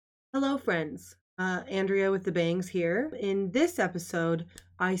Hello, friends. Andrea with the Bangs here. In this episode,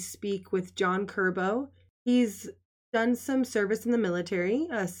 I speak with John Curbo. He's done some service in the military,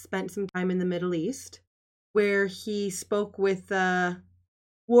 spent some time in the Middle East, where he spoke with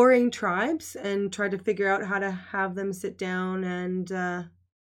warring tribes and tried to figure out how to have them sit down and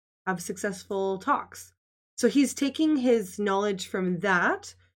have successful talks. So he's taking his knowledge from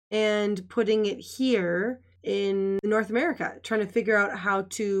that and putting it here in North America, trying to figure out how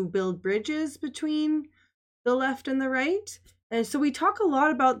to build bridges between the left and the right. And so we talk a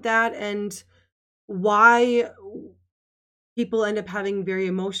lot about that and why people end up having very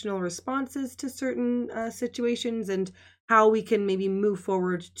emotional responses to certain situations and how we can maybe move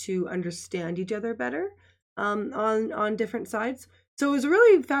forward to understand each other better on different sides. So it was a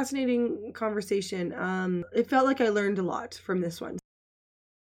really fascinating conversation. It felt like I learned a lot from this one.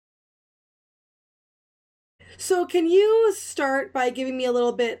 So can you start by giving me a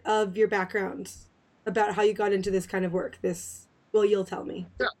little bit of your background about how you got into this kind of work? You'll tell me.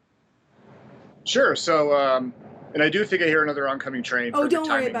 Yeah, sure. So, and I do think I hear another oncoming train. Oh, don't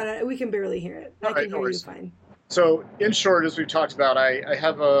worry about it. We can barely hear it. I can hear you fine. So, in short, as we've talked about, I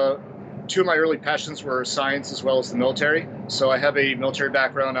have two of my early passions were science as well as the military. So I have a military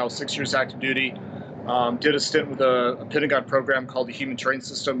background. I was 6 years active duty. Did a stint with a Pentagon program called the Human Terrain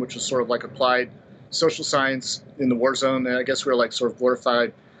System, which was sort of like applied social science in the war zone. And I guess we were like sort of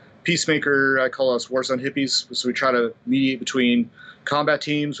glorified peacemaker. I call us war zone hippies. So we try to mediate between combat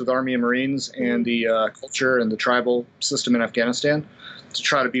teams with Army and Marines and the culture and the tribal system in Afghanistan to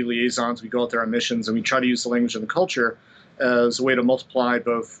try to be liaisons. We go out there on missions and we try to use the language and the culture as a way to multiply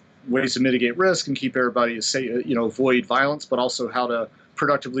both ways to mitigate risk and keep everybody safe, avoid violence, but also how to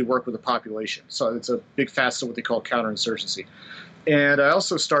productively work with the population. So it's a big facet of what they call counterinsurgency. And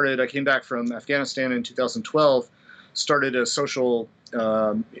I came back from Afghanistan in 2012, started a social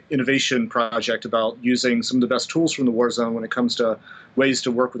innovation project about using some of the best tools from the war zone when it comes to ways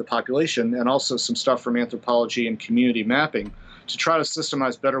to work with the population, and also some stuff from anthropology and community mapping to try to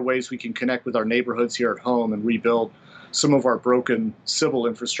systemize better ways we can connect with our neighborhoods here at home and rebuild some of our broken civil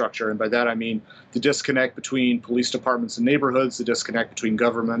infrastructure. And by that, I mean the disconnect between police departments and neighborhoods, the disconnect between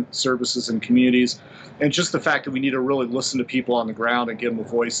government services and communities, and just the fact that we need to really listen to people on the ground and give them a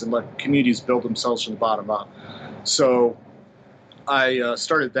voice and let communities build themselves from the bottom up. So I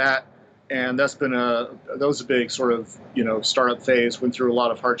started that, and that was a big sort of startup phase. Went through a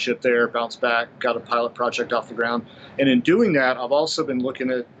lot of hardship there, bounced back, got a pilot project off the ground, and in doing that, I've also been looking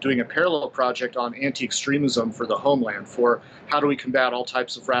at doing a parallel project on anti-extremism for the homeland, for how do we combat all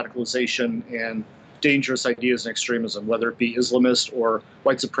types of radicalization and dangerous ideas and extremism, whether it be Islamist or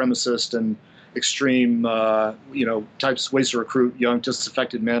white supremacist and extreme, ways to recruit young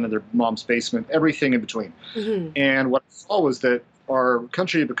disaffected men in their mom's basement, everything in between. Mm-hmm. And what I saw was that our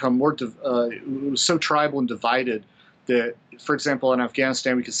country had become it was so tribal and divided that, for example, in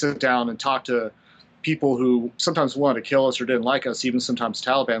Afghanistan, we could sit down and talk to people who sometimes wanted to kill us or didn't like us, even sometimes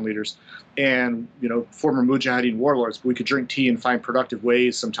Taliban leaders and, former Mujahideen warlords. But we could drink tea and find productive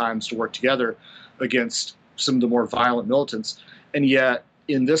ways sometimes to work together against some of the more violent militants. And yet,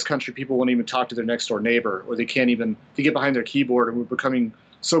 in this country, people won't even talk to their next door neighbor, or they get behind their keyboard, and we're becoming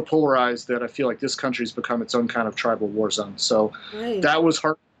so polarized that I feel like this country's become its own kind of tribal war zone. So That was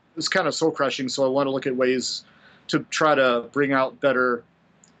hard. It was kind of soul crushing. So I want to look at ways to try to bring out better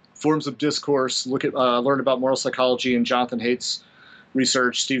forms of discourse, learn about moral psychology and Jonathan Haidt's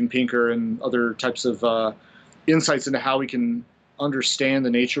research, Steven Pinker, and other types of insights into how we can understand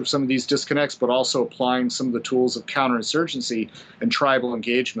the nature of some of these disconnects, but also applying some of the tools of counterinsurgency and tribal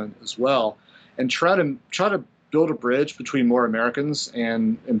engagement as well, and try to build a bridge between more Americans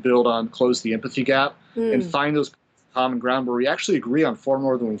and close the empathy gap and find those common ground where we actually agree on far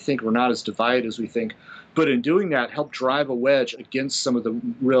more than we think. We're not as divided as we think. But in doing that, help drive a wedge against some of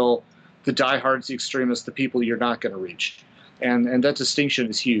the diehards, the extremists, the people you're not going to reach. And that distinction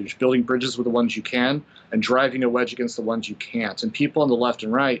is huge, building bridges with the ones you can and driving a wedge against the ones you can't. And people on the left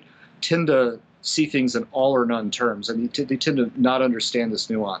and right tend to see things in all or none terms, and they tend to not understand this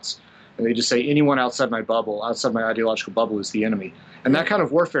nuance. And they just say anyone outside my bubble, outside my ideological bubble, is the enemy. And that kind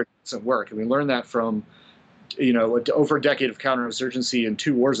of warfare doesn't work. And we learned that from over a decade of counterinsurgency in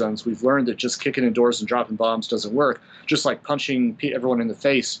two war zones. We've learned that just kicking in doors and dropping bombs doesn't work. Just like punching everyone in the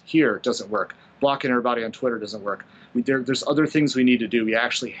face here doesn't work. Blocking everybody on Twitter doesn't work. There's other things we need to do. We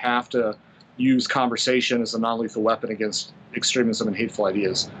actually have to use conversation as a non-lethal weapon against extremism and hateful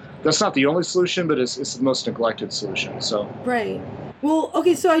ideas. That's not the only solution, but it's the most neglected solution. So right. Well,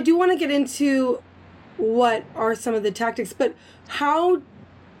 okay, so I do want to get into what are some of the tactics, but how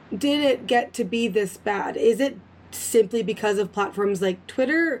did it get to be this bad? Is it simply because of platforms like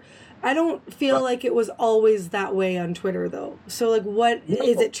Twitter? I don't feel like it was always that way on Twitter, though. So, like, what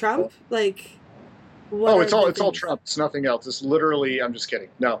is it? Trump? Like, what? Oh, it's all Trump. It's nothing else. It's literally. I'm just kidding.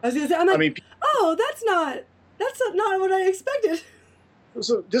 No, I was gonna say. I'm like, oh, that's not what I expected.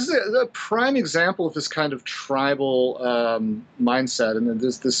 So this is a prime example of this kind of tribal mindset, and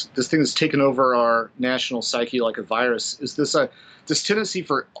this thing that's taken over our national psyche like a virus. Is this tendency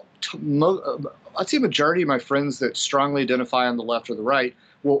for I'd say a majority of my friends that strongly identify on the left or the right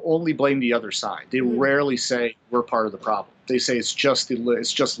will only blame the other side. They rarely say we're part of the problem. They say it's just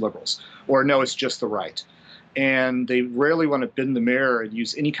liberals, or no, it's just the right. And they rarely want to bend the mirror and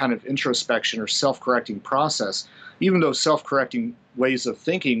use any kind of introspection or self-correcting process, even though self-correcting ways of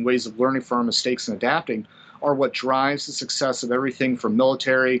thinking, ways of learning from our mistakes and adapting are what drives the success of everything from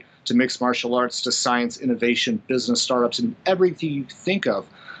military to mixed martial arts to science, innovation, business, startups, and everything you think of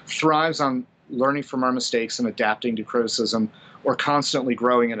thrives on learning from our mistakes and adapting to criticism or constantly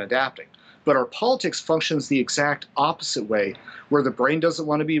growing and adapting. But our politics functions the exact opposite way, where the brain doesn't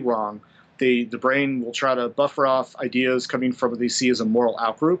want to be wrong. The brain will try to buffer off ideas coming from what they see as a moral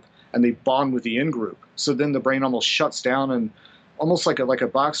outgroup, and they bond with the in-group. So then the brain almost shuts down, and almost like a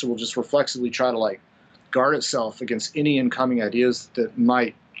boxer will just reflexively try to like guard itself against any incoming ideas that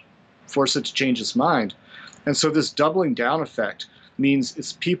might force it to change its mind. And so this doubling down effect means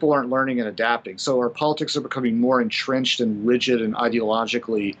it's people aren't learning and adapting. So our politics are becoming more entrenched and rigid and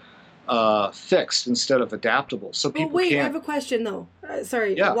ideologically fixed instead of adaptable. So people wait, can't. I have a question though.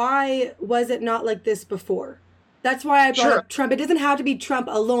 Sorry. Yeah. Why was it not like this before? That's why I brought up Trump. It doesn't have to be Trump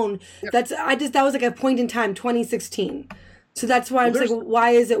alone. Yeah. That was like a point in time, 2016. So that's why I'm like,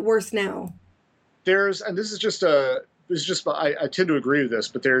 why is it worse now? And this is just I tend to agree with this,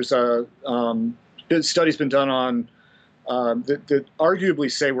 but there's a study's been done on that arguably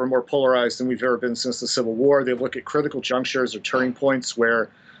say we're more polarized than we've ever been since the Civil War. They look at critical junctures or turning points where,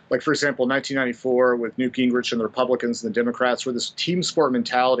 like, for example, 1994 with Newt Gingrich and the Republicans and the Democrats, where this team sport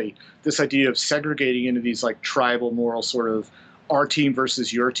mentality, this idea of segregating into these like tribal moral sort of our team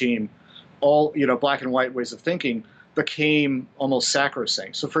versus your team, all, black and white ways of thinking became almost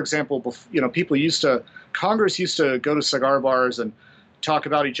sacrosanct. So, for example, Congress used to go to cigar bars and talk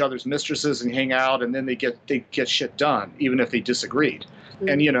about each other's mistresses and hang out, and then they get shit done, even if they disagreed. Mm-hmm.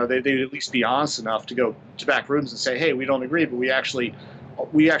 And they'd at least be honest enough to go to back rooms and say, hey, we don't agree, but we actually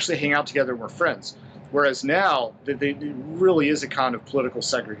hang out together and we're friends. Whereas now, it really is a kind of political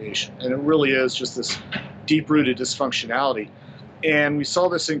segregation, and it really is just this deep-rooted dysfunctionality. And we saw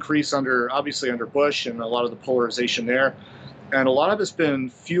this increase obviously under Bush and a lot of the polarization there. And a lot of it's been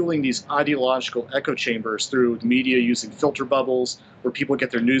fueling these ideological echo chambers through the media using filter bubbles where people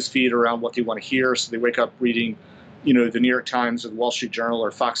get their news feed around what they want to hear. So they wake up reading, the New York Times or the Wall Street Journal or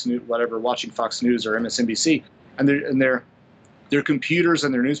Fox News, whatever, watching Fox News or MSNBC. And their computers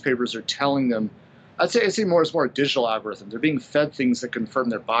and their newspapers are telling them, I'd say more is more a digital algorithm. They're being fed things that confirm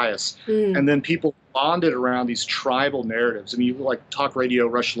their bias. Mm. And then people bonded around these tribal narratives. I mean, like talk radio,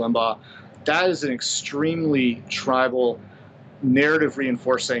 Rush Limbaugh, that is an extremely tribal narrative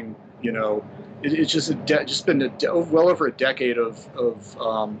reinforcing, it's just been well over a decade of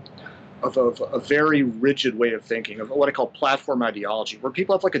a very rigid way of thinking, of what I call platform ideology, where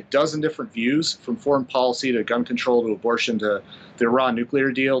people have like a dozen different views, from foreign policy to gun control to abortion to the Iran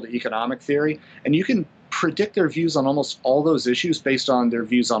nuclear deal to economic theory, and you can predict their views on almost all those issues based on their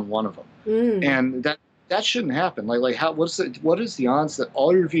views on one of them. Mm. And that shouldn't happen. What is the odds that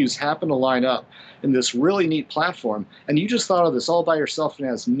all your views happen to line up in this really neat platform, and you just thought of this all by yourself, and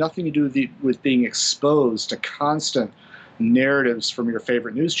it has nothing to do with being exposed to constant narratives from your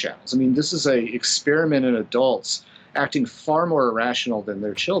favorite news channels? I mean, this is a experiment in adults acting far more irrational than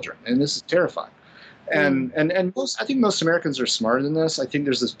their children, and this is terrifying. And I think most Americans are smarter than this. I think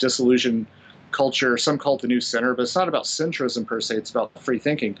there's this disillusioned culture. Some call it the new center, but it's not about centrism per se. It's about free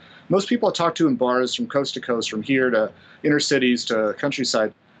thinking. Most people I talk to in bars from coast to coast, from here to inner cities to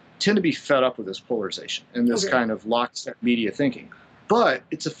countryside, tend to be fed up with this polarization and this kind of lockstep media thinking. But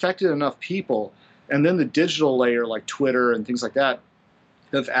it's affected enough people, and then the digital layer like Twitter and things like that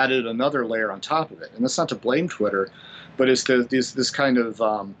have added another layer on top of it. And that's not to blame Twitter, but it's this kind of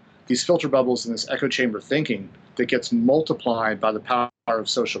these filter bubbles and this echo chamber thinking that gets multiplied by the power of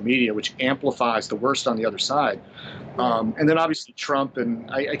social media, which amplifies the worst on the other side. And then obviously Trump, and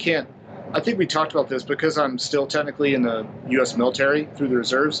I think we talked about this because I'm still technically in the U.S. military through the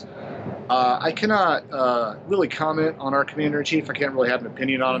reserves. I cannot really comment on our commander-in-chief. I can't really have an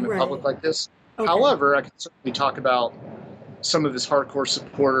opinion on him in public like this. Okay. However, I can certainly talk about some of his hardcore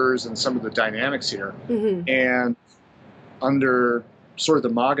supporters and some of the dynamics here. Mm-hmm. And under sort of the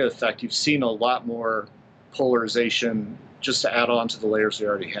MAGA effect, you've seen a lot more polarization just to add on to the layers we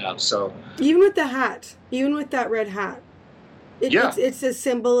already have. So even with the hat, even with that red hat, it's a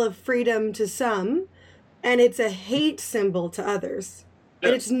symbol of freedom to some, and it's a hate symbol to others.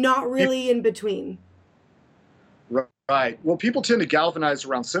 And it's not really in between. Right. Well, people tend to galvanize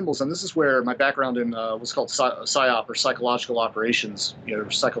around symbols, and this is where my background in what's called PSYOP, or psychological operations, or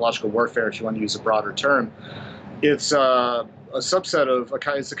psychological warfare, if you want to use a broader term. It's a subset of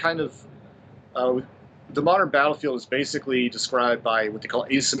it's a kind of the modern battlefield is basically described by what they call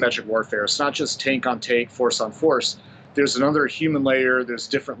asymmetric warfare. It's not just tank on tank, force on force. There's another human layer. There's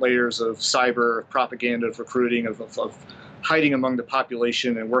different layers of cyber, of propaganda, of recruiting, of hiding among the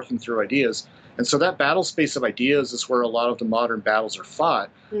population and working through ideas. And so that battle space of ideas is where a lot of the modern battles are fought,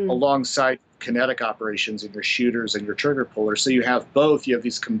 alongside kinetic operations and your shooters and your trigger pullers. So you have both. You have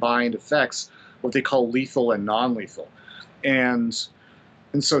these combined effects, what they call lethal and non-lethal. And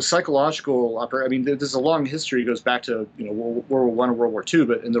so psychological, I mean, there's a long history. It goes back to World War I and World War II,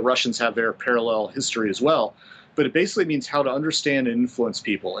 and the Russians have their parallel history as well. But it basically means how to understand and influence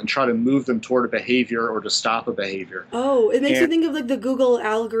people and try to move them toward a behavior or to stop a behavior. Oh, it makes me think of like the Google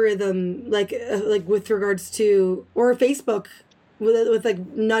algorithm, like with regards to, or Facebook, with like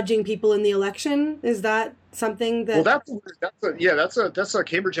nudging people in the election. Is that something that? Well, that's a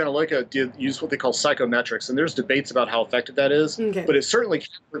Cambridge Analytica did use what they call psychometrics, and there's debates about how effective that is. Okay. But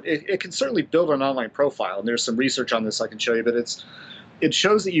it can certainly build an online profile, and there's some research on this I can show you. But it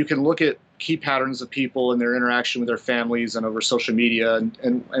shows that you can look at key patterns of people and their interaction with their families and over social media,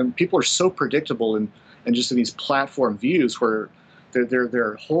 and people are so predictable and just in these platform views where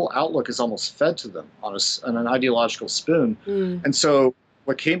their whole outlook is almost fed to them on an ideological spoon. And so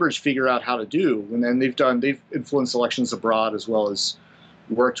what Cambridge figured out how to do, and they've influenced elections abroad as well as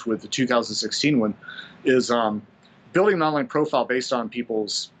worked with the 2016 one, is building an online profile based on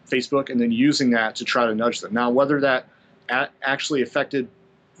people's Facebook and then using that to try to nudge them. Now, whether that actually affected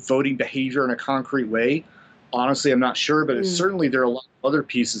voting behavior in a concrete way, honestly, I'm not sure, but certainly there are a lot of other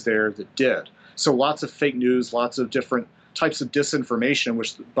pieces there that did. So lots of fake news, lots of different types of disinformation,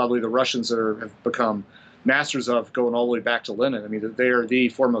 which probably the Russians have become masters of, going all the way back to Lenin. I mean, they are the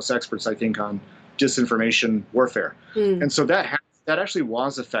foremost experts, I think, on disinformation warfare. And so that actually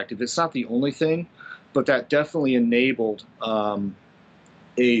was effective. It's not the only thing, but that definitely enabled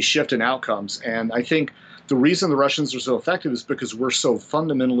a shift in outcomes. And I think the reason the Russians are so effective is because we're so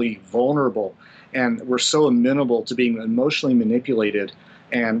fundamentally vulnerable, and we're so amenable to being emotionally manipulated,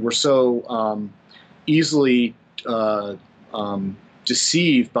 and we're so easily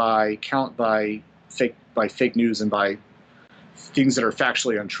deceived by fake news and by things that are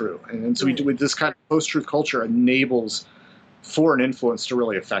factually untrue. And so with this kind of post-truth culture enables foreign influence to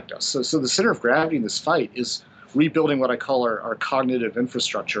really affect us. So the center of gravity in this fight is rebuilding what I call our cognitive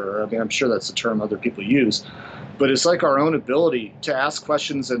infrastructure. I mean, I'm sure that's a term other people use, but it's like our own ability to ask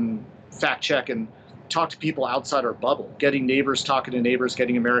questions and fact check and talk to people outside our bubble, getting neighbors talking to neighbors,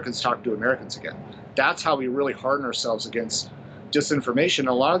 getting Americans talking to Americans again. That's how we really harden ourselves against disinformation.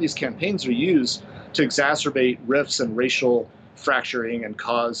 A lot of these campaigns are used to exacerbate rifts and racial fracturing and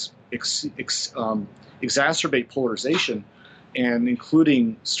cause exacerbate polarization, and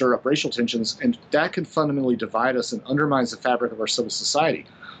including stir up racial tensions, and that can fundamentally divide us and undermines the fabric of our civil society.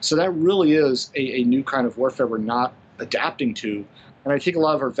 So that really is a new kind of warfare we're not adapting to. And I think a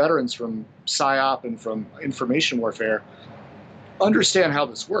lot of our veterans from PSYOP and from information warfare understand how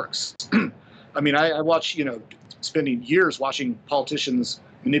this works. I mean, I watch, spending years watching politicians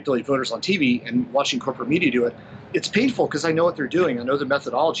manipulate voters on TV and watching corporate media do it. It's painful because I know what they're doing. I know the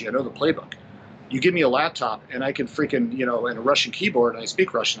methodology. I know the playbook. You give me a laptop and I can freaking, and a Russian keyboard, and I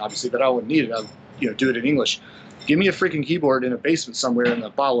speak Russian, obviously, but I wouldn't need it. I'll, do it in English. Give me a freaking keyboard in a basement somewhere in a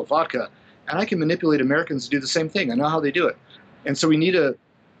bottle of vodka, and I can manipulate Americans to do the same thing. I know how they do it. And so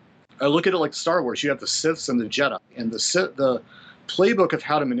I look at it like Star Wars. You have the Siths and the Jedi, and the playbook of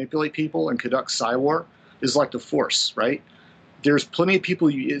how to manipulate people and conduct Psy-war is like the Force, right? There's plenty of people.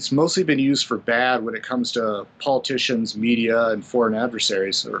 It's mostly been used for bad when it comes to politicians, media, and foreign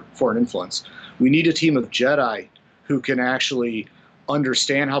adversaries or foreign influence. We need a team of Jedi who can actually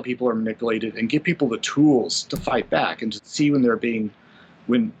understand how people are manipulated and give people the tools to fight back and to see when they're being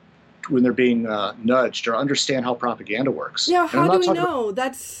nudged, or understand how propaganda works. Yeah, how do we know?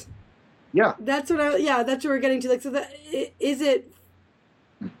 That's what we're getting to. Like, so is it?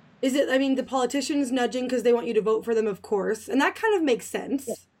 I mean, the politicians nudging because they want you to vote for them, of course, and that kind of makes sense.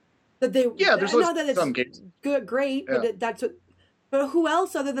 That they, there's some cases. Good, great, but that's what. But who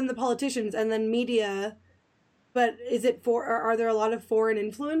else other than the politicians and then media? But is it are there a lot of foreign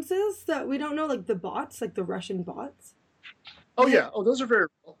influences that we don't know, like the bots, like the Russian bots? Oh yeah, those are very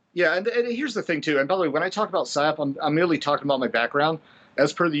real. Yeah, and here's the thing too. And by the way, when I talk about PSYOP, I'm merely talking about my background.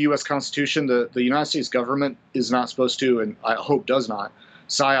 As per the U.S. Constitution, the United States government is not supposed to, and I hope does not,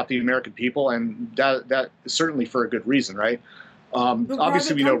 PSYOP the American people, and that is certainly for a good reason, right? But Obviously,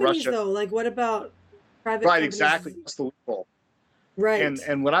 private we know companies, Russia. though, like what about private Right, companies? exactly. That's the loophole. Right.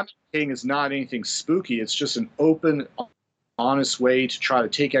 And what I'm saying is not anything spooky. It's just an open, honest way to try to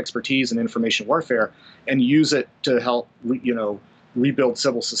take expertise in information warfare and use it to help, rebuild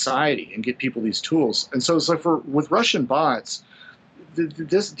civil society and get people these tools. And so it's like with Russian bots,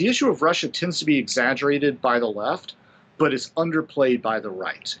 the issue of Russia tends to be exaggerated by the left, but it's underplayed by the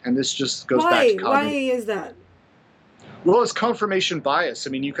right. And this just goes back to Why is that? Well, it's confirmation bias. I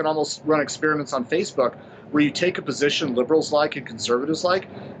mean, you can almost run experiments on Facebook where you take a position liberals like and conservatives like,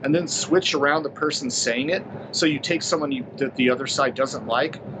 and then switch around the person saying it. So you take someone that the other side doesn't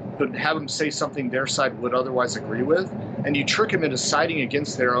like, but have them say something their side would otherwise agree with, and you trick them into siding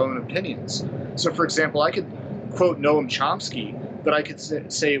against their own opinions. So, for example, I could quote Noam Chomsky, but I could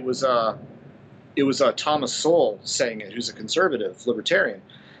say it was Thomas Sowell saying it, who's a conservative libertarian.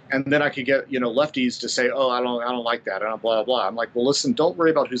 And then I could get, lefties to say, oh, I don't like that. I don't blah, blah, blah. I'm like, well, listen, don't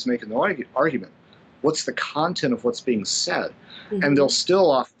worry about who's making the argument. What's the content of what's being said? Mm-hmm. And they'll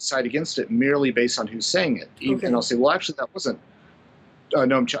still often side against it merely based on who's saying it. Okay. And I'll say, well, actually, that wasn't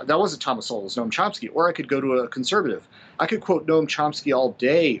that wasn't Thomas Sowell. It was Noam Chomsky. Or I could go to a conservative. I could quote Noam Chomsky all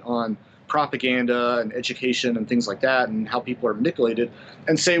day on propaganda and education and things like that and how people are manipulated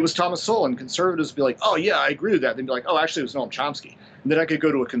and say it was Thomas Sowell, and conservatives be like, oh yeah, I agree with that. They'd be like, oh, actually it was Noam Chomsky. And then I could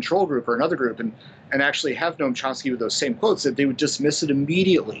go to a control group or another group and actually have Noam Chomsky with those same quotes, that they would dismiss it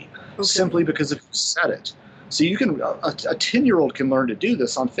immediately simply because if you said it. So you can, a 10-year-old can learn to do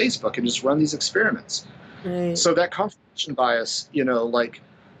this on Facebook and just run these experiments. Right. So that confirmation bias, like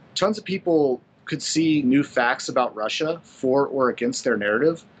tons of people could see new facts about Russia for or against their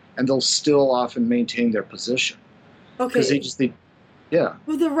narrative, and they'll still often maintain their position. Okay. Because they just think, yeah.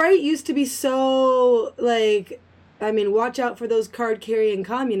 Well, the right used to be so, watch out for those card-carrying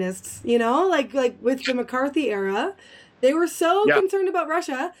communists, like with the McCarthy era. They were so concerned about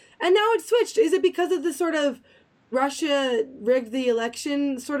Russia, and now it's switched. Is it because of the sort of Russia rigged the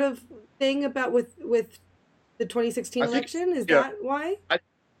election sort of thing about with the 2016 election? Is that why?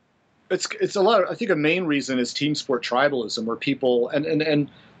 It's a lot. I think a main reason is team sport tribalism, where people and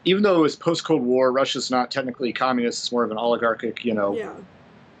even though it was post-Cold War, Russia's not technically communist; it's more of an oligarchic,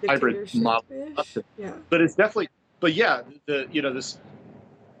 hybrid model. Yeah. But it's definitely. But yeah, this.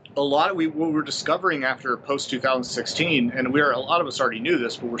 A lot of what we're discovering after post 2016, and a lot of us already knew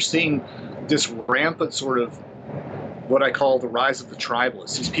this, but we're seeing this rampant sort of what I call the rise of the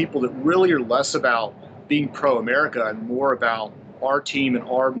tribalists. These people that really are less about being pro-America and more about our team and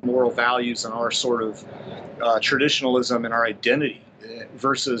our moral values and our sort of traditionalism and our identity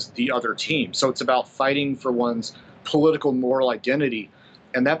versus the other team. So it's about fighting for one's political moral identity,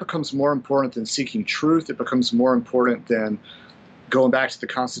 and that becomes more important than seeking truth. It becomes more important than going back to the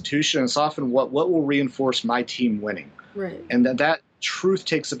Constitution. It's often what will reinforce my team winning. Right. And that truth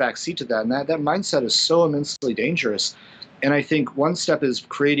takes a back seat to that. And that mindset is so immensely dangerous. And I think one step is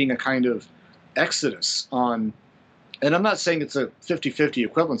creating a kind of exodus on, and I'm not saying it's a 50-50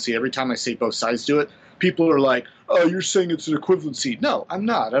 equivalency. Every time I say both sides do it, people are like, oh, you're saying it's an equivalency. No, I'm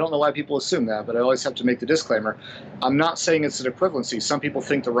not. I don't know why people assume that, but I always have to make the disclaimer. I'm not saying it's an equivalency. Some people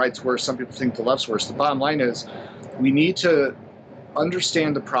think the right's worse. Some people think the left's worse. The bottom line is we need to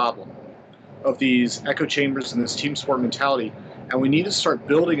understand the problem of these echo chambers and this team sport mentality, and we need to start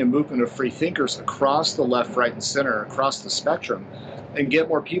building a movement of free thinkers across the left, right, and center, across the spectrum, and get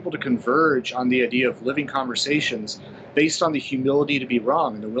more people to converge on the idea of living conversations based on the humility to be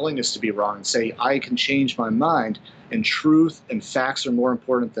wrong and the willingness to be wrong, and say, I can change my mind, and truth and facts are more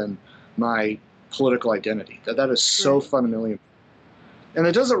important than my political identity. That is so fundamentally important. And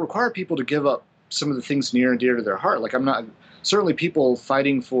it doesn't require people to give up some of the things near and dear to their heart. Like, I'm not, certainly people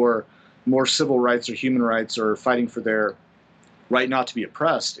fighting for more civil rights or human rights or fighting for their right not to be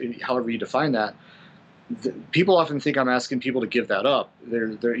oppressed, however you define that, people often think I'm asking people to give that up.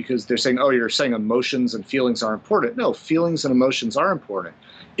 Because they're saying, oh, you're saying emotions and feelings are important. No, feelings and emotions are important.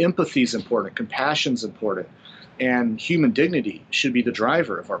 Empathy is important. Compassion is important. And human dignity should be the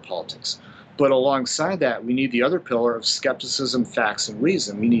driver of our politics. But alongside that, we need the other pillar of skepticism, facts, and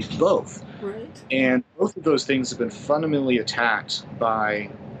reason. We need both. Right. And both of those things have been fundamentally attacked by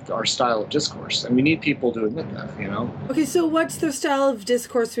our style of discourse. And we need people to admit that, Okay, so what's the style of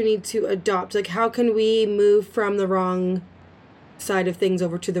discourse we need to adopt? Like, how can we move from the wrong side of things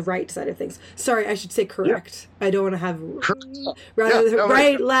over to the right side of things? Sorry, I should say correct. Yeah. I don't want to have rather than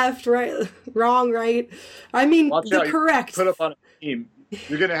right, left, right, wrong, right. I mean, the correct. Put up on a team.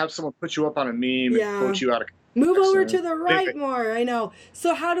 you're going to have someone put you up on a meme and Yeah. quote you out of Move context. over to the right more. I know.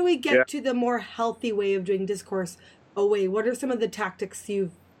 So how do we get Yeah. to the more healthy way of doing discourse? Oh, wait, what are some of the tactics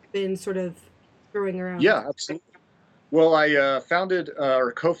you've been sort of throwing around? Yeah, absolutely. Well, I founded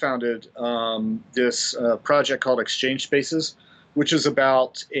or co-founded this project called Exchange Spaces, which is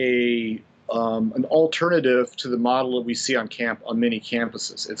about an alternative to the model that we see on many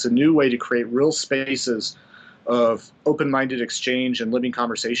campuses. It's a new way to create real spaces of open-minded exchange and living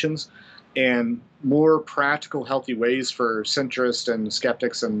conversations, and more practical, healthy ways for centrist and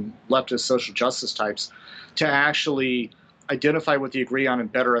skeptics and leftist social justice types to actually identify what they agree on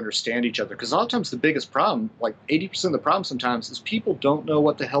and better understand each other. Because a lot of times the biggest problem, like 80% of the problem sometimes, is people don't know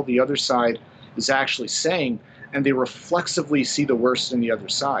what the hell the other side is actually saying, and they reflexively see the worst in the other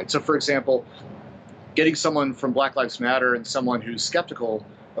side. So, for example, getting someone from Black Lives Matter and someone who's skeptical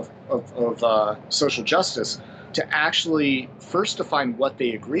of social justice to actually first define what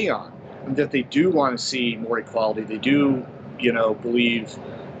they agree on, and that they do want to see more equality. They do, believe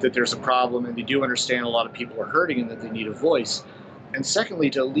that there's a problem, and they do understand a lot of people are hurting and that they need a voice. And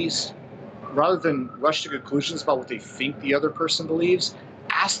secondly, to at least, rather than rush to conclusions about what they think the other person believes,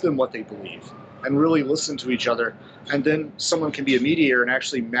 ask them what they believe and really listen to each other. And then someone can be a mediator and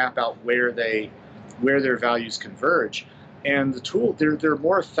actually map out where their values converge. And they're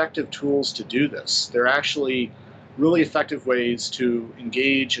more effective tools to do this. They're actually really effective ways to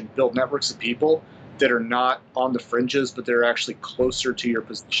engage and build networks of people that are not on the fringes, but they're actually closer to your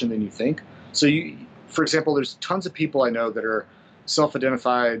position than you think. So for example, there's tons of people I know that are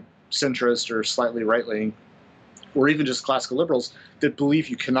self-identified centrist or slightly right-leaning, or even just classical liberals, that believe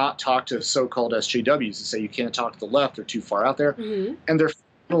you cannot talk to so-called SJWs and say you can't talk to the left, they're too far out there. Mm-hmm. And they're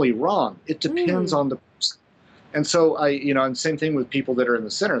fundamentally wrong. It depends on the person. And so and same thing with people that are in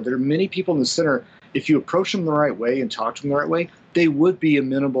the center. There are many people in the center, if you approach them the right way and talk to them the right way, they would be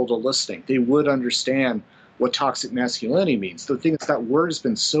amenable to listening. They would understand what toxic masculinity means. The thing is, that word has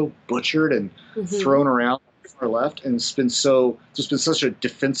been so butchered and thrown around far left, and there's been such a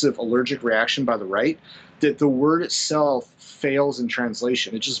defensive, allergic reaction by the right that the word itself fails in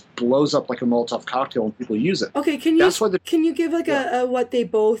translation. It just blows up like a Molotov cocktail when people use it. Okay, can you give like a what they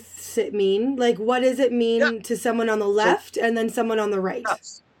both mean? Like, what does it mean to someone on the left and then someone on the right?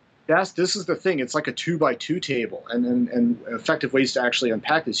 Yes. This is the thing. It's like a 2x2 table, and effective ways to actually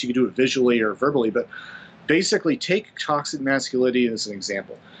unpack this. You can do it visually or verbally, but basically take toxic masculinity as an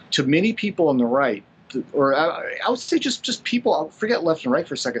example. To many people on the right, or I would say just people, I'll forget left and right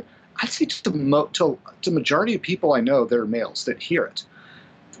for a second, I'd say to the majority of people I know that are males that hear it,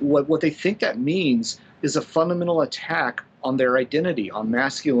 what they think that means is a fundamental attack on their identity, on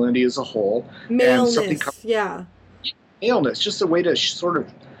masculinity as a whole. Maleness, maleness, just a way to sort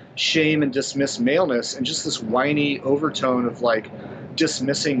of shame and dismiss maleness, and just this whiny overtone of like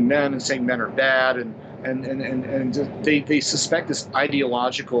dismissing men and saying men are bad, and they suspect this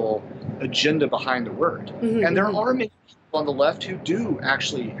ideological agenda behind the word. Mm-hmm. And there are many people on the left who do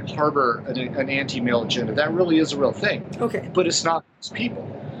actually harbor an anti-male agenda. That really is a real thing. Okay. But it's not those people.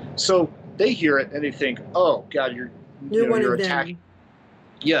 So they hear it and they think, oh God, you're attacking.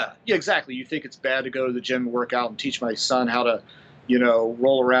 Yeah, exactly. You think it's bad to go to the gym and work out and teach my son how to,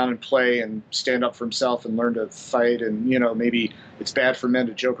 roll around and play and stand up for himself and learn to fight, and maybe it's bad for men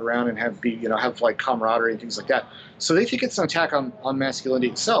to joke around and have like camaraderie and things like that. So they think it's an attack on masculinity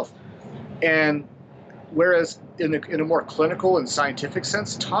itself. And whereas in a more clinical and scientific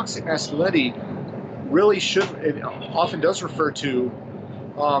sense, toxic masculinity really it often does refer to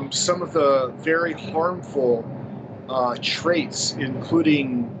some of the very harmful traits,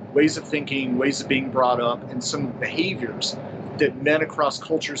 including ways of thinking, ways of being brought up, and some behaviors that men across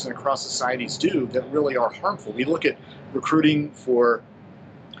cultures and across societies do that really are harmful. We look at recruiting for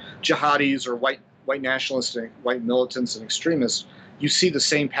jihadis or white nationalists, and white militants and extremists. You see the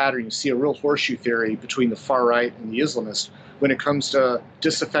same pattern. You see a real horseshoe theory between the far right and the Islamists when it comes to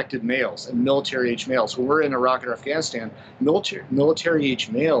disaffected males and military-age males. When we're in Iraq or Afghanistan, military-age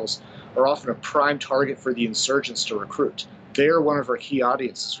males are often a prime target for the insurgents to recruit. They're one of our key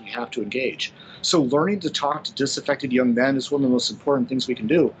audiences we have to engage. So learning to talk to disaffected young men is one of the most important things we can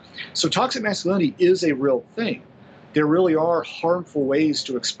do. So toxic masculinity is a real thing. There really are harmful ways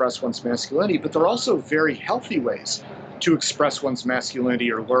to express one's masculinity, but there are also very healthy ways to express one's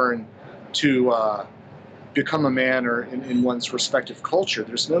masculinity or learn to become a man or in one's respective culture.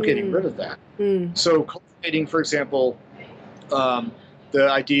 There's no getting rid of that. So cultivating, for example, the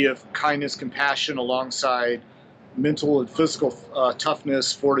idea of kindness, compassion alongside mental and physical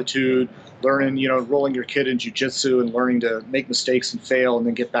toughness, fortitude, learning, enrolling your kid in jiu-jitsu and learning to make mistakes and fail and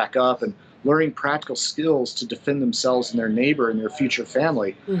then get back up, and learning practical skills to defend themselves and their neighbor and their future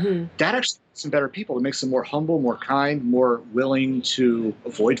family, that actually makes them better people. It makes them more humble, more kind, more willing to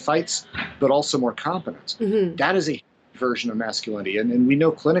avoid fights, but also more competent. That is a version of masculinity. And we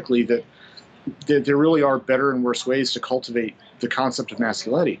know clinically that there really are better and worse ways to cultivate the concept of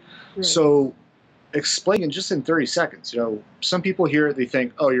masculinity. Right. So explain just in 30 seconds, some people hear it, they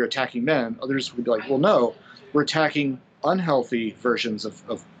think, oh, you're attacking men. Others would be like, well, no, we're attacking unhealthy versions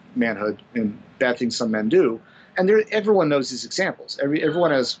of manhood and bad things some men do. And everyone knows these examples.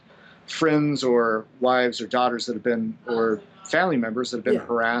 Everyone has friends or wives or daughters that have been, or family members that have been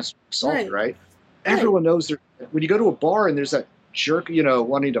harassed, assaulted, right? Everyone knows when you go to a bar and there's that jerk,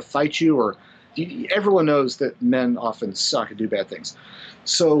 wanting to fight you, or everyone knows that men often suck and do bad things.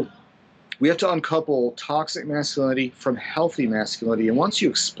 So we have to uncouple toxic masculinity from healthy masculinity. And once you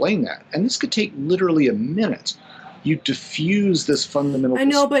explain that, and this could take literally a minute, you diffuse this fundamental. I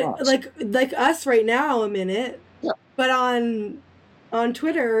know, but like us right now, a minute. Yeah. But on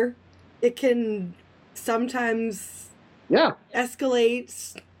Twitter, it can sometimes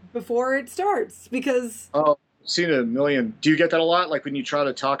escalate before it starts because. Oh, seen it a million. Do you get that a lot? Like when you try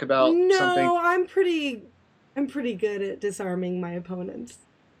to talk about something? No, I'm pretty good at disarming my opponents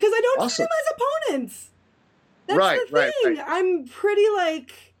because I don't see them as opponents. That's the thing. Right. I'm pretty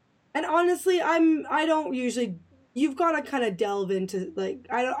and honestly, I don't usually. You've got to kind of delve into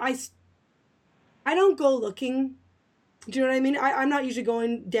I don't go looking. Do you know what I mean? I'm not usually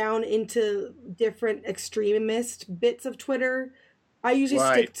going down into different extremist bits of Twitter. I usually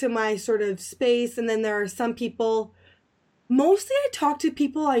stick to my sort of space, and then there are some people. Mostly, I talk to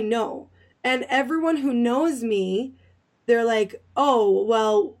people I know, and everyone who knows me, they're like, "Oh,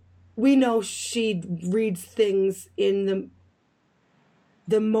 well, we know she reads things in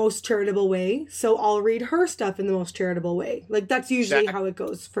the most charitable way, so I'll read her stuff in the most charitable way." Like that's usually how it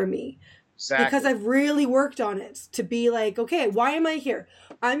goes for me. Exactly. Because I've really worked on it to be like, okay, why am I here?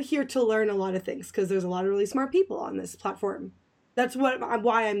 I'm here to learn a lot of things because there's a lot of really smart people on this platform. That's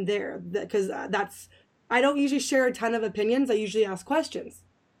why I'm there. Because I don't usually share a ton of opinions. I usually ask questions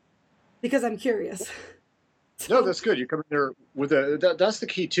because I'm curious. No, that's good. You come in there with that's the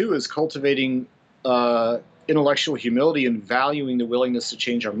key too, is cultivating intellectual humility and valuing the willingness to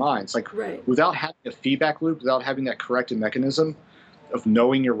change our minds. Without having a feedback loop, without having that corrective mechanism of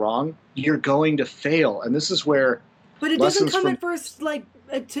knowing you're wrong, you're going to fail. And this is where. But it doesn't come at first,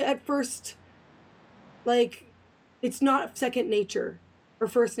 it's not second nature or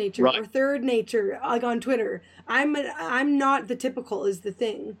first nature or third nature, like on Twitter. I'm not the typical is the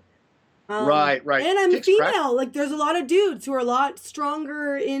thing. Right. And I'm female. There's a lot of dudes who are a lot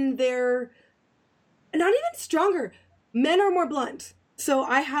stronger in their. Not even stronger. Men are more blunt. So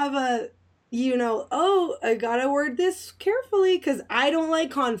I have I gotta word this carefully because I don't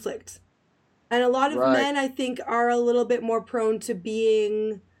like conflict. And a lot of men, I think, are a little bit more prone to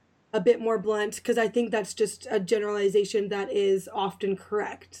being a bit more blunt because I think that's just a generalization that is often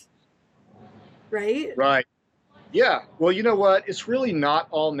correct. Right? Right. Yeah. Well, you know what? It's really not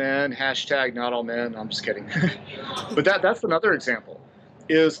all men. # not all men. I'm just kidding. But that's another example.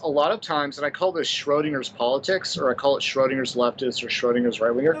 Is a lot of times, and I call this Schrodinger's politics, or I call it Schrodinger's leftist or Schrodinger's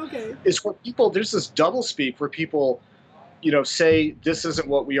right-winger, is where there's this doublespeak where people, say this isn't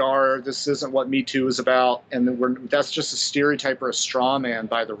what we are, this isn't what Me Too is about, and then that's just a stereotype or a straw man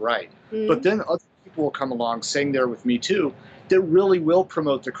by the right. Mm-hmm. But then other people will come along saying they're with Me Too that really will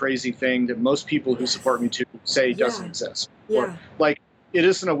promote the crazy thing that most people who support Me Too say doesn't exist. Yeah. Or it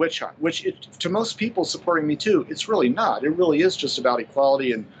isn't a witch hunt, which to most people supporting Me Too, it's really not. It really is just about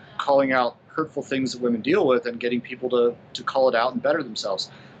equality and calling out hurtful things that women deal with and getting people to call it out and better themselves.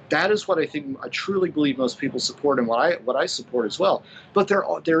 That is what I truly believe most people support and what I support as well. But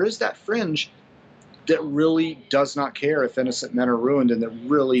there is that fringe that really does not care if innocent men are ruined and that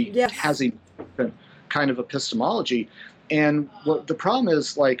really has a kind of epistemology. And what the problem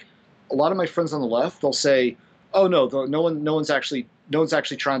is, a lot of my friends on the left, they'll say, "Oh no, no one's actually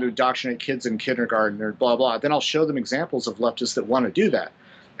trying to indoctrinate kids in kindergarten or blah blah." Then I'll show them examples of leftists that want to do that,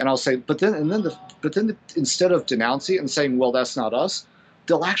 and I'll say, but then instead of denouncing it and saying, "Well, that's not us,"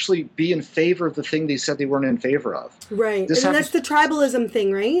 they'll actually be in favor of the thing they said they weren't in favor of. Right, and that's the tribalism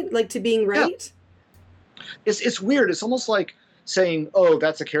thing, right? To being right. Yeah. It's weird. It's almost like saying, "Oh,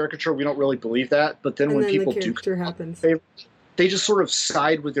 that's a caricature. We don't really believe that." But then when people do happens. They just sort of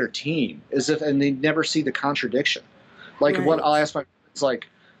side with their team and they never see the contradiction. What I'll ask my friends,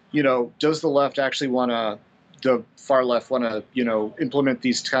 does the left actually the far left want to, implement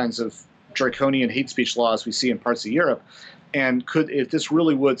these kinds of draconian hate speech laws we see in parts of Europe? And if this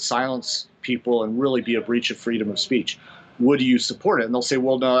really would silence people and really be a breach of freedom of speech, would you support it? And they'll say,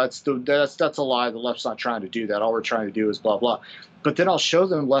 well, no, that's a lie. The left's not trying to do that. All we're trying to do is blah, blah. But then I'll show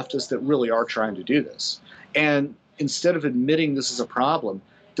them leftists that really are trying to do this. And instead of admitting this is a problem,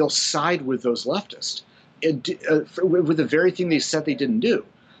 they'll side with those leftists with the very thing they said they didn't do.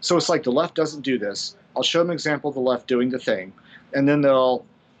 So it's like the left doesn't do this. I'll show them an example of the left doing the thing, and then they'll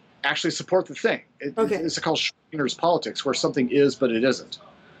actually support the thing. It's called Schrodinger's politics, where something is, but it isn't.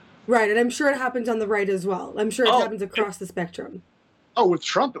 Right, and I'm sure it happens on the right as well. I'm sure it happens across the spectrum. Oh, with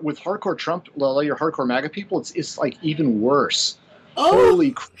Trump, with hardcore Trump, your hardcore MAGA people, it's like even worse. Oh.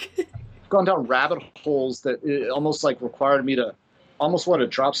 Holy crap. I've gone down rabbit holes that it almost like required me to almost want to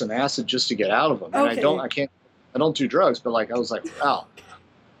drop some acid just to get out of them. And I don't do drugs, but like I was like, wow.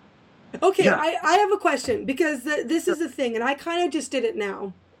 Okay, yeah. I have a question, because this is the thing, and I kind of just did it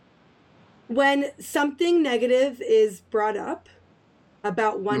now. When something negative is brought up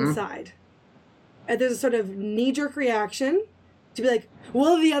about one side, and there's a sort of knee-jerk reaction to be like,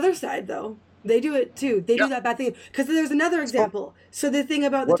 well, the other side, though, they do it too. They do that bad thing. Because there's another example. So the thing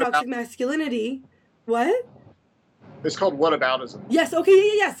about the toxic masculinity, what? It's called whataboutism. Yes, okay,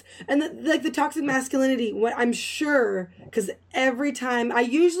 yes. And the toxic masculinity, what I'm sure, because every time, I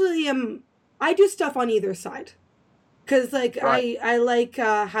do stuff on either side. Because, like, right. I like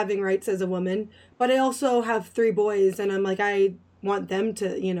having rights as a woman, but I also have 3 boys, and I'm like, I want them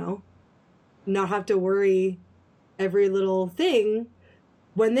to, not have to worry every little thing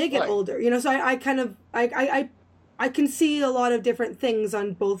when they get older. So I kind of, I can see a lot of different things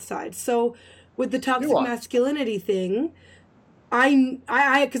on both sides. So with the toxic masculinity thing,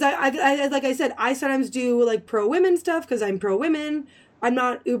 because I like I said, I sometimes do like pro-women stuff because I'm pro-women. I'm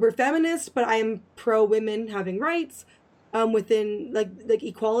not uber feminist, but I am pro-women having rights within like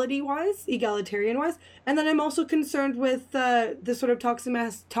equality wise, egalitarian wise. And then I'm also concerned with the sort of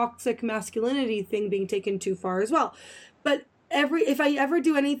toxic masculinity thing being taken too far as well. But if I ever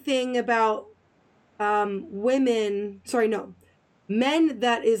do anything about men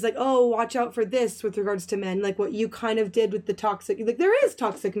that is like, oh, watch out for this with regards to men, like what you kind of did with the toxic, like there is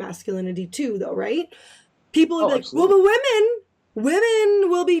toxic masculinity too, though, right? People are like, absolutely. Well, but women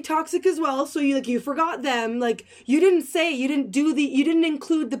will be toxic as well. So you forgot them. Like you didn't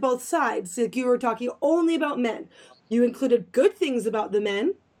include the both sides. Like you were talking only about men. You included good things about the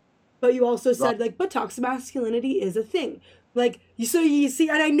men, but you also said like, but toxic masculinity is a thing. Like you see,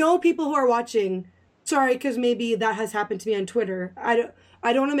 and I know people who are watching. Sorry, because maybe that has happened to me on Twitter. I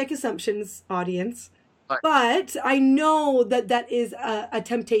don't want to make assumptions, audience, but I know that is a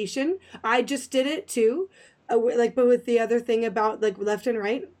temptation. I just did it too, but with the other thing about like left and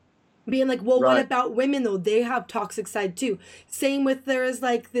right, being like, well, what about women though? They have toxic side too. Same with there's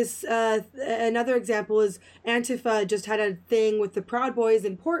like this. Another example is Antifa just had a thing with the Proud Boys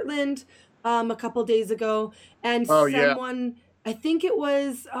in Portland a couple days ago, and someone. Yeah. I think it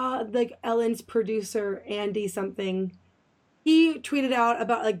was like Ellen's producer, Andy something. He tweeted out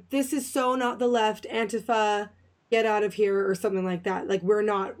about like, this is so not the left, Antifa, get out of here or something like that. Like, we're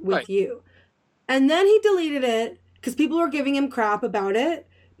not with you. And then he deleted it because people were giving him crap about it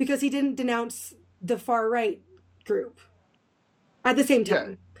because he didn't denounce the far right group at the same time.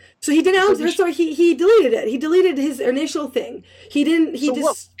 Yeah. So he denounced her, so he deleted it. He deleted his initial thing. He didn't. He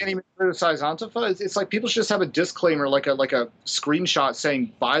can't even criticize Antifa. It's like people should just have a disclaimer, like a screenshot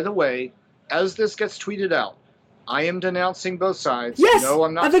saying, "By the way, as this gets tweeted out, I am denouncing both sides. Yes, no,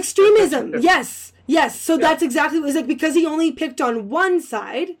 I'm not of extremism. Yes. So that's exactly what it was like because he only picked on one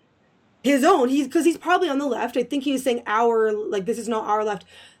side, his own. Because he's probably on the left. I think he was saying this is not our left,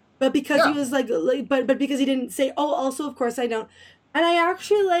 but because he was like, but because he didn't say, oh, also of course I don't. And I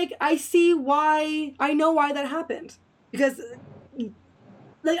actually, I see why, I know why that happened. Because,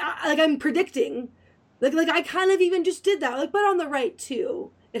 I'm predicting. I kind of even just did that. But on the right,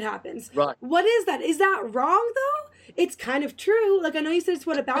 too, it happens. Right. What is that? Is that wrong, though? It's kind of true. I know you said it's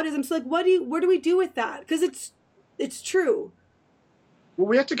whataboutism. So, where do we do with that? Because it's true. Well,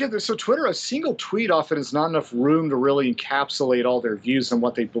 we have to get this. So Twitter, a single tweet often is not enough room to really encapsulate all their views and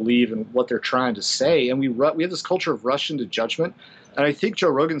what they believe and what they're trying to say. And we have this culture of rush into judgment. And I think Joe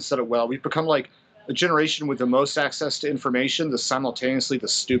Rogan said it well. We've become like a generation with the most access to information, simultaneously the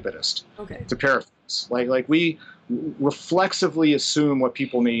stupidest. Okay. To paraphrase. Like we reflexively assume what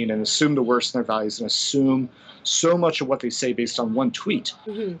people mean and assume the worst in their values and assume so much of what they say based on one tweet.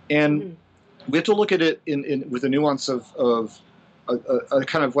 Mm-hmm. And we have to look at it with a nuance of a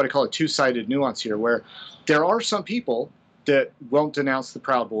kind of what I call a two-sided nuance here, where there are some people that won't denounce the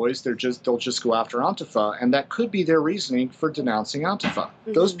Proud Boys. They'll just go after Antifa, and that could be their reasoning for denouncing Antifa.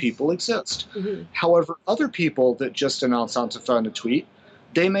 Mm-hmm. Those people exist. Mm-hmm. However, other people that just denounce Antifa in a tweet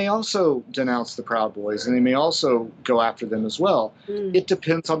they may also denounce the Proud Boys, and they may also go after them as well. Mm. It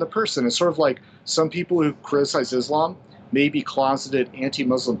depends on the person. It's sort of like some people who criticize Islam may be closeted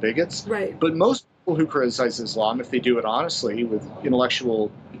anti-Muslim bigots, Right. but most people who criticize Islam, if they do it honestly with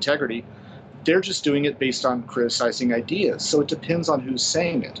intellectual integrity, they're just doing it based on criticizing ideas. So it depends on who's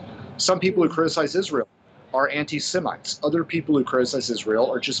saying it. Some people who criticize Israel are anti-Semites. Other people who criticize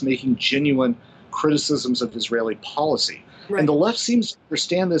Israel are just making genuine criticisms of Israeli policy. Right. And the left seems to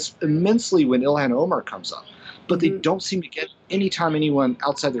understand this immensely when Ilhan Omar comes up, but they don't seem to get anytime anyone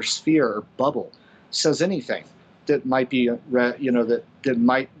outside their sphere or bubble says anything that might be,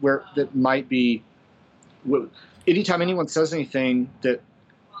 anytime anyone says anything that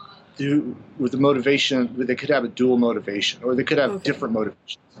with the motivation, they could have a dual motivation, or they could have different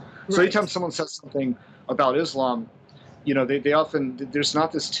motivations. So anytime someone says something about Islam, they often, there's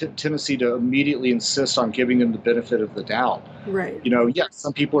not this tendency to immediately insist on giving them the benefit of the doubt. Right. Yes,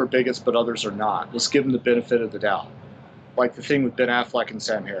 some people are bigots, but others are not. Let's give them the benefit of the doubt. Like the thing with Ben Affleck and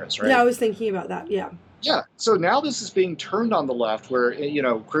Sam Harris, right? Yeah, I was thinking about that. Yeah. Yeah. So now this is being turned on the left, where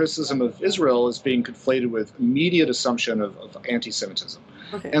criticism of Israel is being conflated with immediate assumption of anti-Semitism,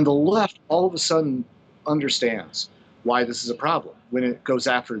 and the left all of a sudden understands why this is a problem when it goes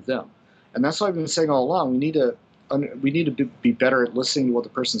after them, and that's what I've been saying all along. We need to be better at listening to what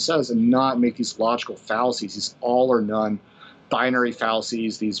the person says and not make these logical fallacies, these all or none binary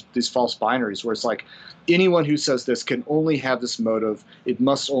fallacies, these false binaries where it's like anyone who says this can only have this motive. It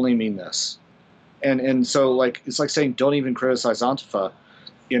must only mean this. And so, like, it's like saying don't even criticize Antifa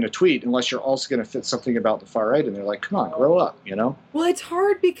in a tweet unless you're also going to fit something about the far right. And they're like, come on, grow up, Well, it's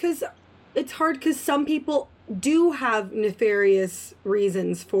hard because some people do have nefarious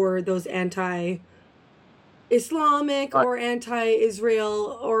reasons for those anti-Islamic or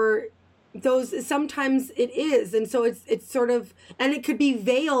anti-Israel, or those, sometimes it is. And so it's sort of, and it could be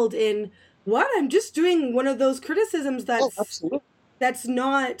veiled in, what, I'm just doing one of those criticisms that's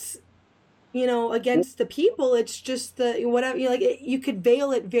not, against the people. It's just the whatever, you could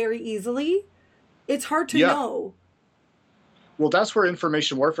veil it very easily. It's hard to know. Well, that's where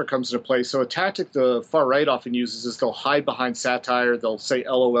information warfare comes into play. So a tactic the far right often uses is they'll hide behind satire. They'll say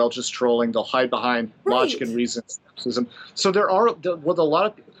LOL, just trolling. They'll hide behind logic and reason. So there are with a lot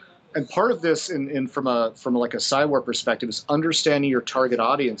of, and part of this from a Cywar perspective is understanding your target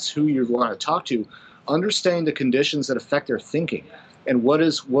audience, who you want to talk to, understanding the conditions that affect their thinking. And why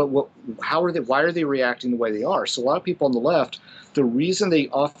are they reacting the way they are? So a lot of people on the left, the reason they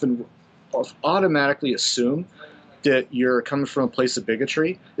often automatically assume that you're coming from a place of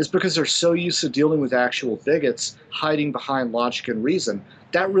bigotry is because they're so used to dealing with actual bigots hiding behind logic and reason.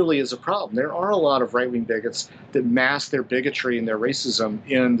 That really is a problem. There are a lot of right-wing bigots that mask their bigotry and their racism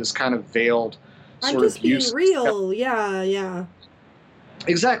in this kind of veiled sort of use. I'm just being real. Yeah.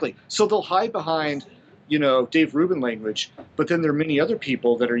 Exactly. So they'll hide behind Dave Rubin language, but then there are many other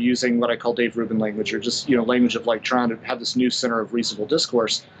people that are using what I call Dave Rubin language, or just, language of like trying to have this new center of reasonable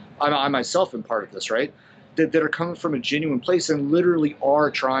discourse. I myself am part of this, right? That are coming from a genuine place and literally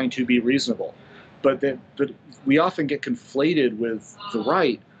are trying to be reasonable. But we often get conflated with the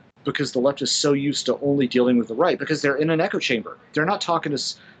right because the left is so used to only dealing with the right, because they're in an echo chamber. They're not talking to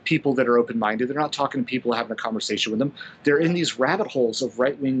people that are open-minded. They're not talking to people having a conversation with them. They're in these rabbit holes of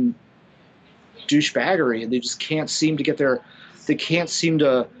right-wing douchebaggery, and they just can't seem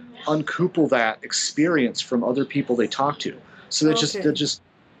to uncouple that experience from other people they talk to. So that just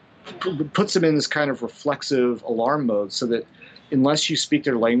puts them in this kind of reflexive alarm mode, so that unless you speak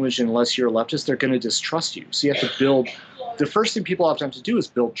their language and unless you're a leftist, they're going to distrust you. So you have to build, the first thing people often have to do is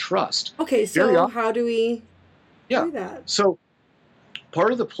build trust. Okay, so how do we do that? So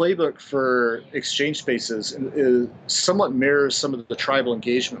part of the playbook for exchange spaces is somewhat mirrors some of the tribal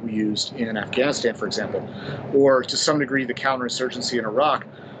engagement we used in Afghanistan, for example, or to some degree the counterinsurgency in Iraq,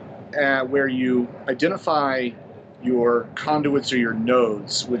 where you identify your conduits or your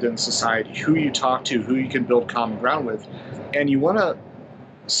nodes within society, who you talk to, who you can build common ground with, and you want to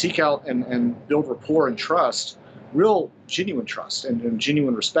seek out and build rapport and trust, real genuine trust and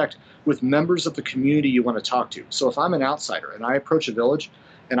genuine respect with members of the community you want to talk to. So if I'm an outsider and I approach a village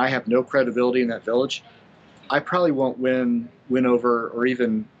and I have no credibility in that village, I probably won't win over or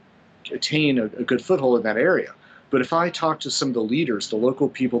even attain a good foothold in that area. But if I talk to some of the leaders, the local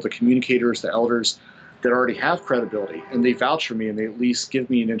people, the communicators, the elders that already have credibility, and they vouch for me and they at least give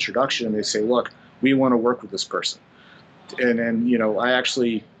me an introduction and they say, look, we want to work with this person. And I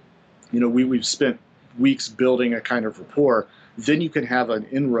actually, we've spent weeks building a kind of rapport, then you can have an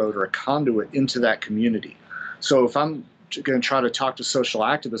inroad or a conduit into that community. So if I'm going to try to talk to social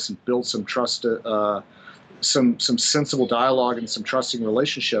activists and build some trust some sensible dialogue and some trusting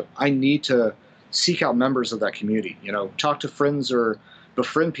relationship, I need to seek out members of that community. Talk to friends or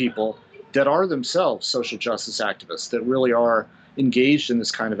befriend people that are themselves social justice activists that really are engaged in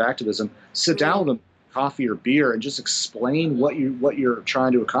this kind of activism. Sit down with them, coffee or beer, and just explain what you're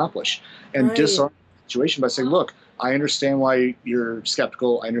trying to accomplish, and disarm the situation by saying, "Look, I understand why you're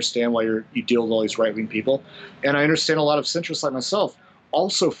skeptical. I understand why you deal with all these right-wing people, and I understand a lot of centrists like myself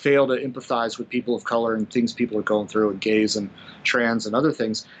also fail to empathize with people of color and things people are going through, and gays and trans and other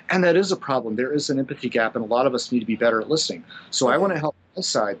things. And that is a problem. There is an empathy gap, and a lot of us need to be better at listening. So I want to help my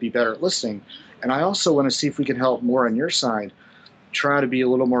side be better at listening, and I also want to see if we can help more on your side try to be a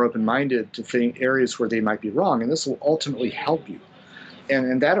little more open-minded to think areas where they might be wrong, and this will ultimately help you."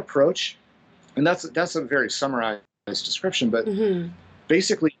 And that approach, and that's a very summarized description, but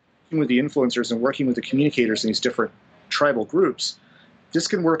basically working with the influencers and working with the communicators in these different tribal groups, this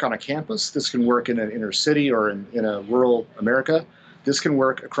can work on a campus, this can work in an inner city or in a rural America, this can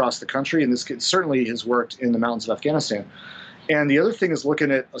work across the country, and certainly has worked in the mountains of Afghanistan. And the other thing is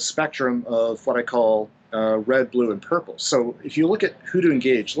looking at a spectrum of what I call red, blue, and purple. So if you look at who to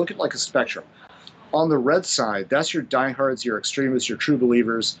engage, look at like a spectrum. On the red side, that's your diehards, your extremists, your true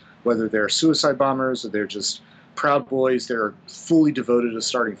believers, whether they're suicide bombers or they're just Proud Boys, they're fully devoted to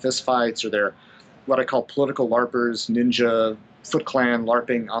starting fistfights, or they're what I call political LARPers, ninja, Foot Clan,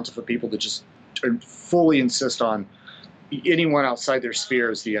 LARPing, Antifa people that just fully insist on anyone outside their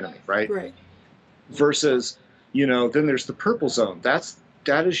sphere is the enemy, right? Right. Versus, then there's the purple zone.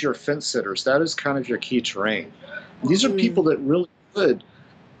 That is your fence sitters. That is kind of your key terrain. These are people that really could.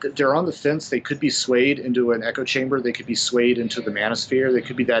 They're on the fence. They could be swayed into an echo chamber. They could be swayed into the manosphere. They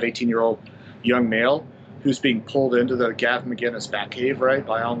could be that 18-year-old young male who's being pulled into the Gavin McInnes Batcave, right,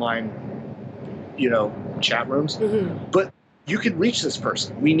 by online, chat rooms. But you can reach this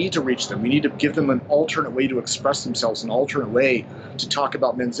person. We need to reach them. We need to give them an alternate way to express themselves, an alternate way to talk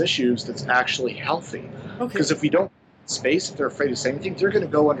about men's issues that's actually healthy. Because if we don't space, if they're afraid to say anything, they're going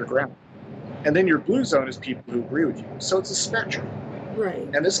to go underground. And then your blue zone is people who agree with you. So it's a spectrum. Right.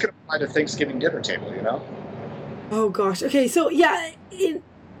 And this can apply to Thanksgiving dinner table, Oh, gosh. Okay, so, yeah,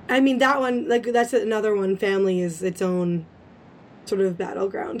 that one, that's another one. Family is its own sort of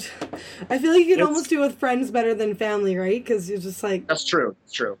battleground. I feel like you could almost do with friends better than family, right? Because you're just like... That's true.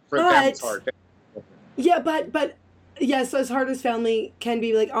 It's true. Family's hard. Yeah, but, yes, as hard as family can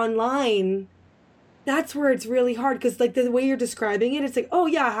be, online... That's where it's really hard, because the way you're describing it, it's like, oh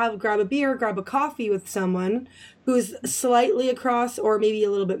yeah, grab a beer, grab a coffee with someone who's slightly across or maybe a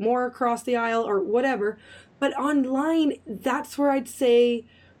little bit more across the aisle or whatever. But online, that's where I'd say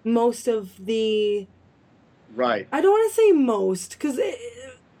most of the... Right. I don't want to say most,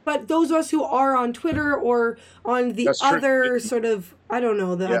 but those of us who are on Twitter or on the other sort of, I don't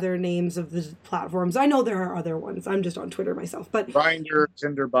know the other names of the platforms. I know there are other ones. I'm just on Twitter myself. But Grindr,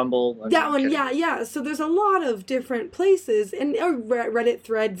 Tinder, Bumble. That one, yeah. So there's a lot of different places and Reddit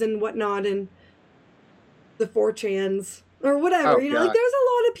threads and whatnot and the 4chans or whatever. There's a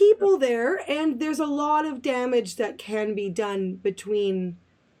lot of people there, and there's a lot of damage that can be done between...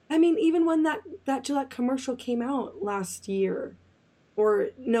 even when that Gillette commercial came out last year, or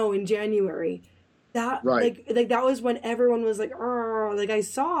no, in January, that that was when everyone was like, "Oh!" I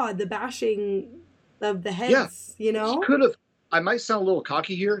saw the bashing of the heads. Could have. I might sound a little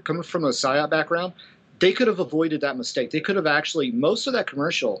cocky here, coming from a PSYOP background. They could have avoided that mistake. They could have actually most of that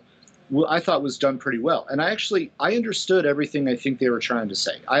commercial. I thought was done pretty well, and I understood everything I think they were trying to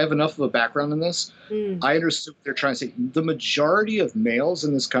say. I have enough of a background in this. I understood what they're trying to say. The majority of males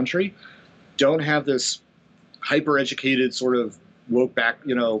in this country don't have this hyper-educated sort of woke back.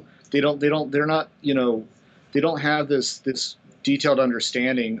 They don't have this detailed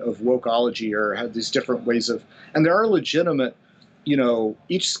understanding of wokeology or have these different ways of. And there are legitimate,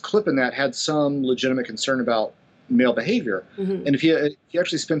 each clip in that had some legitimate concern about male behavior. And if you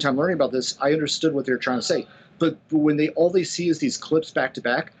actually spend time learning about this, I understood what they're trying to say. But when all they see is these clips back to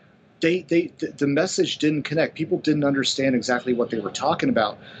back, the message didn't connect. People didn't understand exactly what they were talking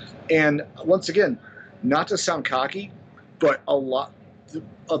about. And once again, not to sound cocky, but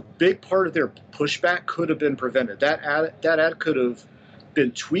a big part of their pushback could have been prevented. That ad could have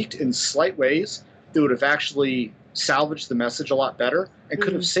been tweaked in slight ways that would have actually salvaged the message a lot better and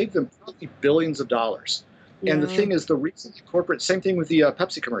could have saved them probably billions of dollars. Yeah. And the thing is, the reason the corporate, same thing with the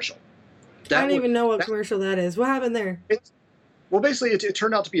Pepsi commercial. I don't even know what commercial that is. What happened there? Basically, it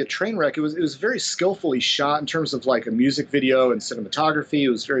turned out to be a train wreck. It was very skillfully shot in terms of a music video and cinematography. It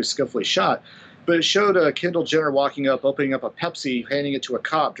was very skillfully shot. But it showed Kendall Jenner walking up, opening up a Pepsi, handing it to a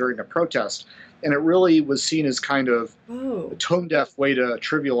cop during a protest. And it really was seen as kind of a tone-deaf way to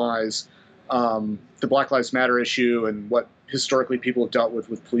trivialize the Black Lives Matter issue and what historically people have dealt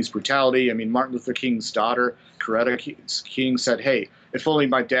with police brutality. I mean, Martin Luther King's daughter, Coretta King, said, "Hey, if only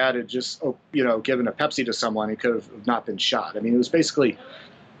my dad had just, given a Pepsi to someone, he could have not been shot." I mean, it was basically,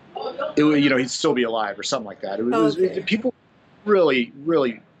 he'd still be alive or something like that. People really,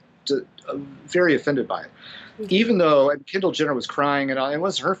 really very offended by it. Even though Kendall Jenner was crying, and it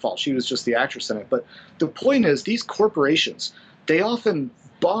wasn't her fault. She was just the actress in it. But the point is, these corporations, they often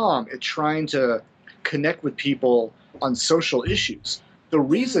bomb at trying to connect with people on social issues. The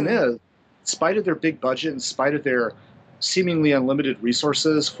reason is, in spite of their big budget, in spite of their seemingly unlimited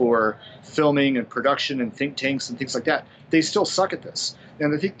resources for filming and production and think tanks and things like that, they still suck at this.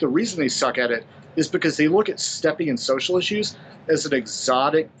 And I think the reason they suck at it is because they look at stepping in social issues as an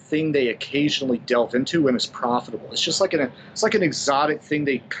exotic thing they occasionally delve into when it's profitable. It's just like an exotic thing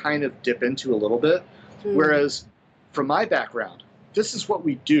they kind of dip into a little bit. Whereas from my background, this is what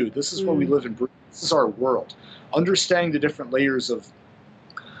we do. This is what we live and breathe. This is our world. Understanding the different layers of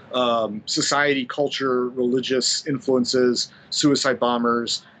society, culture, religious influences, suicide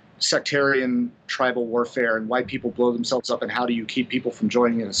bombers, sectarian tribal warfare, and why people blow themselves up, and how do you keep people from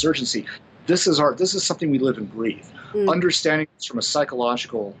joining an insurgency. This is something we live and breathe. Understanding this from a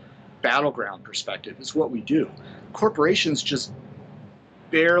psychological battleground perspective is what we do. Corporations just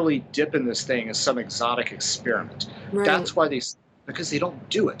barely dip in this thing as some exotic experiment. Right. That's why because they don't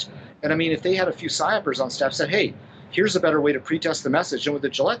do it. And I mean, if they had a few psyopers on staff said, "Hey, here's a better way to pretest the message," and with the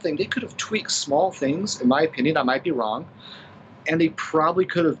Gillette thing, they could have tweaked small things. In my opinion, I might be wrong, and they probably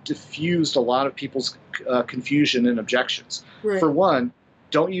could have diffused a lot of people's confusion and objections. Right. For one,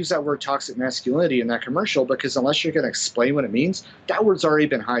 don't use that word toxic masculinity in that commercial, because unless you're going to explain what it means, that word's already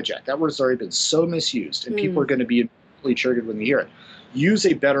been hijacked. That word's already been so misused, and people are going to be immediately triggered when they hear it. Use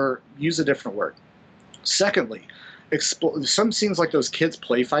a different word. Secondly, some scenes like those kids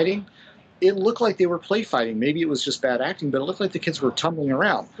play fighting, it looked like they were play fighting. Maybe it was just bad acting, but it looked like the kids were tumbling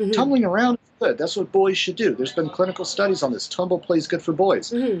around. Tumbling around is good. That's what boys should do. There's been clinical studies on this. Tumble play is good for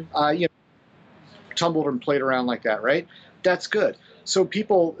boys. Tumbled and played around like that, right? That's good. So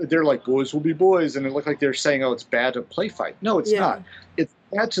people, they're like, boys will be boys, and it looked like they're saying, oh, it's bad to play fight. No, it's not. It's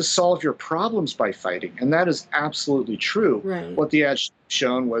bad to solve your problems by fighting, and that is absolutely true. Right. What the ad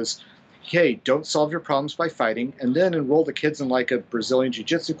shown was, hey, don't solve your problems by fighting, and then enroll the kids in like a Brazilian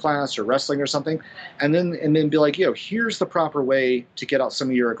jiu-jitsu class or wrestling or something, and then be like, here's the proper way to get out some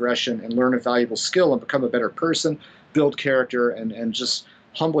of your aggression and learn a valuable skill and become a better person, build character, and just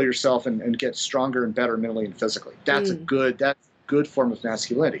humble yourself and get stronger and better mentally and physically. That's a good form of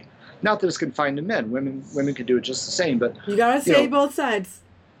masculinity. Not that it's confined to men. Women can do it just the same, but you gotta say both sides.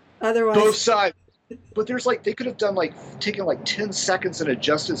 Otherwise, both sides. But there's they could have done taken 10 seconds and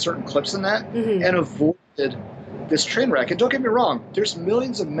adjusted certain clips in that and avoided this train wreck. And don't get me wrong, there's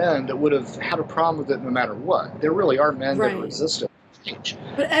millions of men that would have had a problem with it no matter what. There really are men that resist it.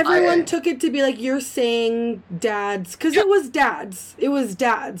 But everyone took it to be like, you're saying dads, because it was dads. It was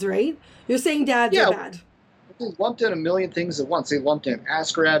dads, right? You're saying dads are bad. They lumped in a million things at once. They lumped in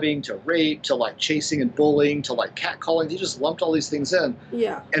ass grabbing to rape to chasing and bullying to catcalling. They just lumped all these things in.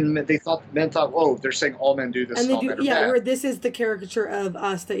 Yeah. And men thought, oh, they're saying all men do this. And all men are bad. Where this is the caricature of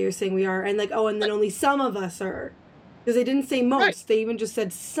us that you're saying we are, and and then only some of us are, because they didn't say most. Right. They even just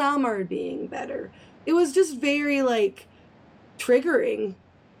said some are being better. It was just very triggering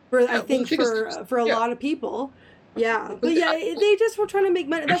for a lot of people. Yeah, but they just were trying to make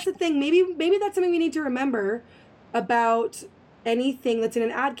money. That's the thing. Maybe that's something we need to remember about anything that's in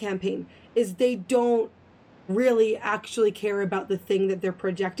an ad campaign, is they don't really actually care about the thing that they're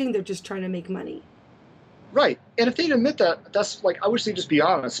projecting. They're just trying to make money. Right. And if they'd admit that, that's I wish they'd just be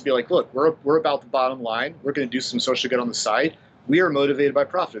honest and be like, look, we're about the bottom line. We're going to do some social good on the side. We are motivated by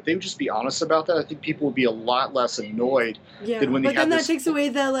profit. If they would just be honest about that, I think people would be a lot less annoyed than when they have this. But then that takes away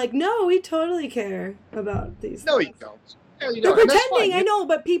the, no, we totally care about these No, things. You don't. Yeah, you They're pretending, I know,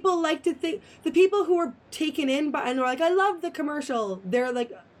 but people like to think, the people who are taken in by, and are like, I love the commercial. They're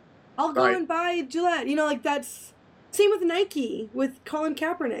like, I'll go and buy Gillette. That's, same with Nike, with Colin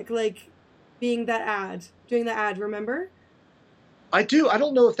Kaepernick, doing that ad, remember? I do. I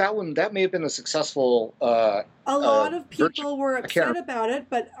don't know if that may have been a successful. A lot of people were upset about it,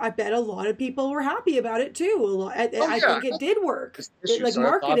 but I bet a lot of people were happy about it too. I think it did work,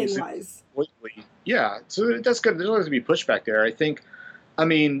 marketing wise. Yeah, so that's good. There's always going to be pushback there. I think. I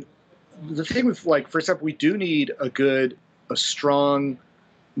mean, the thing with for example, we do need a strong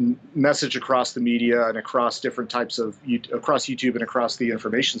message across the media and across different types of across YouTube and across the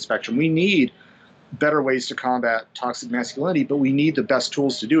information spectrum. We need better ways to combat toxic masculinity, but we need the best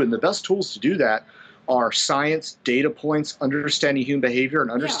tools to do it. And the best tools to do that are science, data points, understanding human behavior,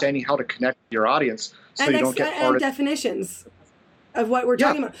 and understanding how to connect with your audience so and you don't get hard. And definitions of what we're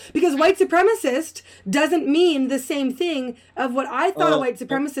talking about. Because white supremacist doesn't mean the same thing of what I thought a white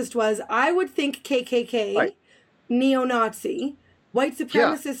supremacist was. I would think KKK, neo-Nazi. White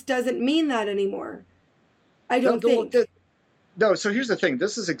supremacist doesn't mean that anymore. I don't think. No, so here's the thing.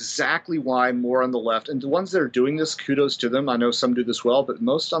 This is exactly why more on the left, and the ones that are doing this, kudos to them. I know some do this well, but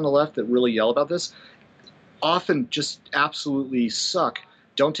most on the left that really yell about this often just absolutely suck.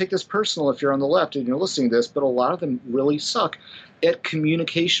 Don't take this personal if you're on the left and you're listening to this, but a lot of them really suck at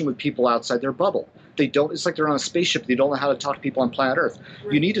communication with people outside their bubble. They don't. It's like they're on a spaceship. They don't know how to talk to people on planet Earth.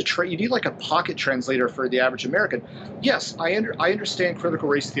 Right. You need you need like a pocket translator for the average American. Yes, I understand critical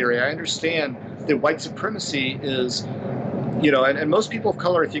race theory. I understand that white supremacy is, and most people of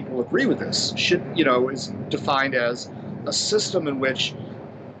color, I think, will agree with this. Is defined as a system in which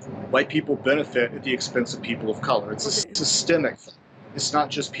white people benefit at the expense of people of color. It's a systemic thing. It's not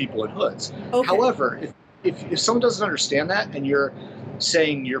just people in hoods. Okay. However, if someone doesn't understand that and you're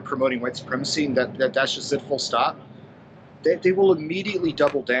saying you're promoting white supremacy and that's just it, full stop, they will immediately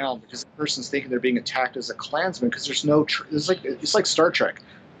double down because the person's thinking they're being attacked as a Klansman because there's no it's like Star Trek.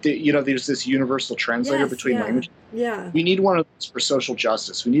 There's this universal translator between language. Yeah. We need one of those for social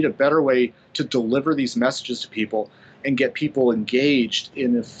justice. We need a better way to deliver these messages to people and get people engaged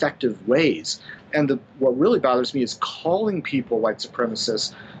in effective ways. And what really bothers me is calling people white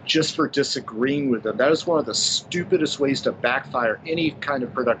supremacists just for disagreeing with them. That is one of the stupidest ways to backfire any kind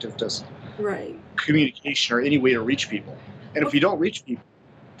of productive communication or any way to reach people. And if you don't reach people,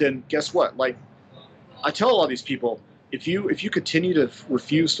 then guess what? Like I tell all these people, if you continue to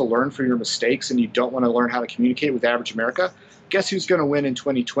refuse to learn from your mistakes and you don't want to learn how to communicate with average America, guess who's going to win in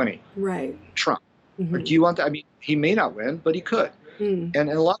 2020? Right. Trump. Mm-hmm. Or do you want that? I mean, he may not win, but he could. And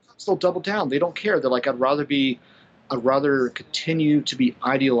a lot of times they'll double down. They don't care. They're like, I'd rather continue to be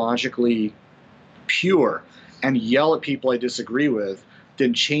ideologically pure and yell at people I disagree with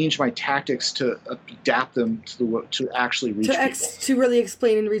than change my tactics to adapt them to actually reach people. To really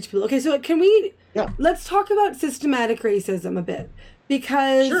explain and reach people. Okay, so can we let's talk about systematic racism a bit,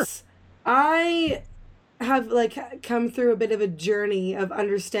 because I have come through a bit of a journey of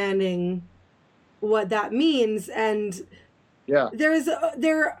understanding what that means, and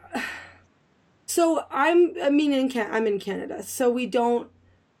so I'm in Canada, so we don't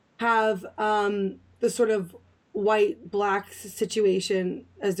have the sort of white-black situation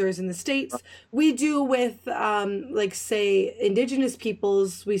as there is in the States. We do with say Indigenous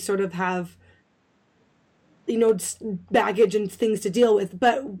peoples. We sort of have baggage and things to deal with,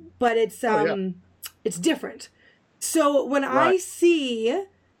 but it's it's different. So when I see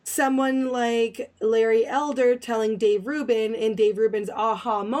someone like Larry Elder telling Dave Rubin in Dave Rubin's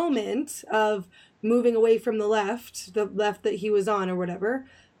aha moment of moving away from the left that he was on or whatever,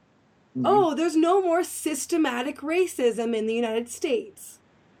 there's no more systematic racism in the United States.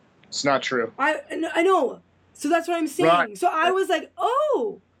 It's not true. I know. So that's what I'm saying. Right. So I was like,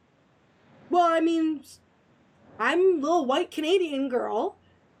 well, I mean, I'm a little white Canadian girl.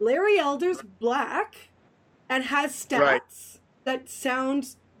 Larry Elder's black and has stats that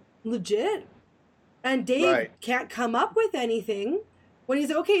sound legit, and Dave can't come up with anything when he's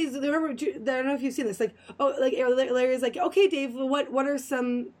okay. Remember, I don't know if you've seen this. Larry's like, okay, Dave, what are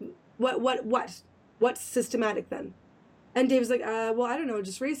some what's systematic then? And Dave's like, well, I don't know,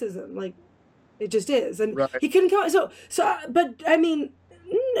 just racism. Like, it just is, and he couldn't come. So, but I mean,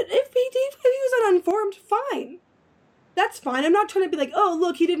 if he was uninformed, fine, that's fine. I'm not trying to be like, oh,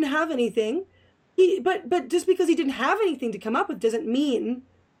 look, he didn't have anything. But just because he didn't have anything to come up with doesn't mean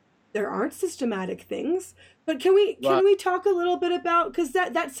there aren't systematic things. But can we talk a little bit about, because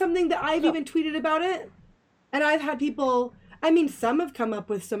that's something that I've even tweeted about it, and I've had people. I mean, some have come up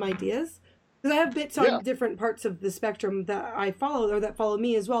with some ideas, because I have bits on different parts of the spectrum that I follow or that follow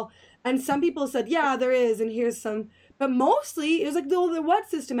me as well. And some people said, yeah, there is, and here's some. But mostly it was like, what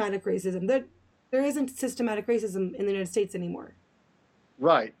systematic racism? There isn't systematic racism in the United States anymore.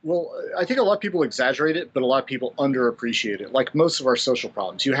 Right. Well, I think a lot of people exaggerate it, but a lot of people underappreciate it. Like most of our social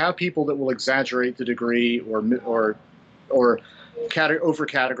problems, you have people that will exaggerate the degree or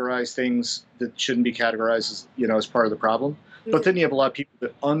over-categorize things that shouldn't be categorized as part of the problem. Mm-hmm. But then you have a lot of people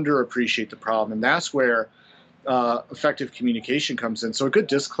that underappreciate the problem, and that's where effective communication comes in. So a good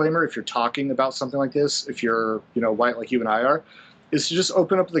disclaimer, if you're talking about something like this, if you're white like you and I are, is to just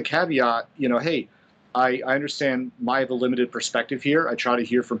open up the caveat. Hey, I understand I have a limited perspective here. I try to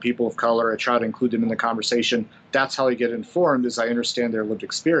hear from people of color. I try to include them in the conversation. That's how I get informed, is I understand their lived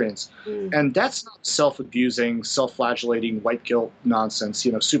experience. And that's not self-abusing, self-flagellating, white guilt nonsense,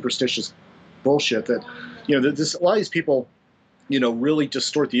 superstitious bullshit that, a lot of these people, really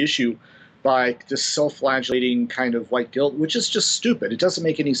distort the issue by this self-flagellating kind of white guilt, which is just stupid. It doesn't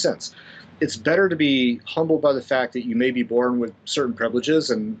make any sense. It's better to be humbled by the fact that you may be born with certain privileges,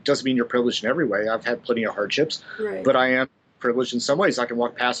 and doesn't mean you're privileged in every way. I've had plenty of hardships, right. But I am privileged in some ways. I can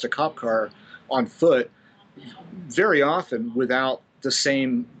walk past a cop car on foot very often without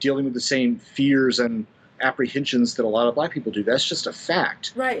dealing with the same fears and apprehensions that a lot of black people do. That's just a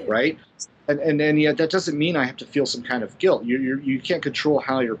fact, right? And yet that doesn't mean I have to feel some kind of guilt. You can't control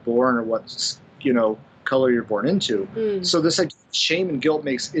how you're born or what color you're born into. So this shame and guilt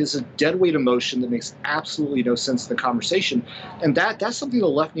is a deadweight emotion that makes absolutely no sense in the conversation, and that's something the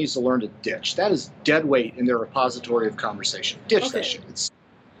left needs to learn to ditch. That is deadweight in their repository of conversation. Ditch that shit.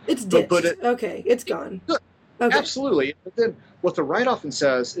 It's ditched. It's gone. Good. Okay. Absolutely. But then what the right often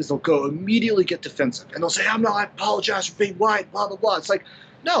says is they'll go immediately get defensive, and they'll say, I apologize for being white, blah, blah, blah. It's like,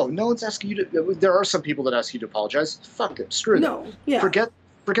 no one's asking you to. There are some people that ask you to apologize. Fuck them. Screw them. No. Yeah. Forget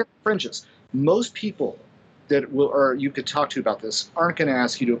the fringes. Most people that you could talk to about this aren't going to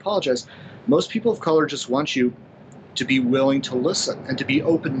ask you to apologize. Most people of color just want you to be willing to listen and to be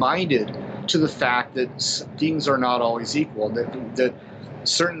open-minded to the fact that things are not always equal. That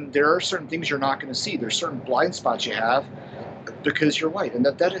there are certain things you're not going to see. There's certain blind spots you have because you're white, and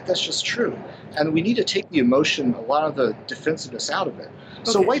that's just true. And we need to take the emotion, a lot of the defensiveness out of it.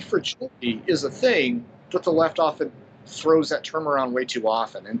 Okay. So white fragility is a thing, but the left often throws that term around way too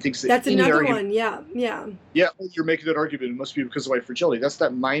often and thinks that's another one. Yeah. You're making that argument. It must be because of white fragility. That's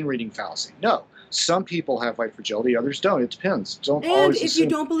that mind reading fallacy. No, some people have white fragility, others don't. It depends. And if you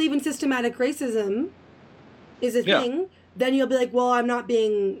don't believe in systematic racism is a thing, then you'll be like, well, I'm not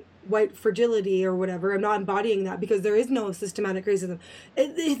being white fragility or whatever. I'm not embodying that because there is no systematic racism.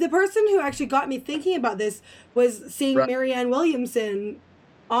 The person who actually got me thinking about this was seeing Marianne Williamson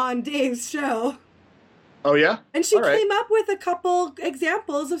on Dave's show. Oh, yeah? And she came up with a couple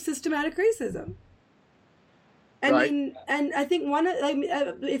examples of systematic racism. And I think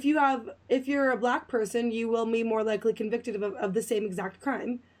if you're a black person, you will be more likely convicted of the same exact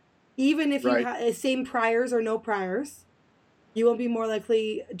crime. Even if you have same priors or no priors, you will be more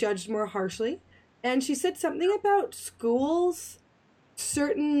likely judged more harshly. And she said something about schools,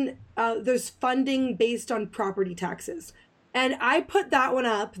 there's funding based on property taxes. And I put that one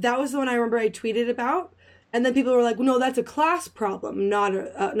up. That was the one I remember I tweeted about. And then people were like, no, that's a class problem, not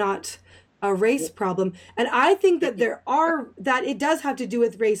a race problem. And I think that that it does have to do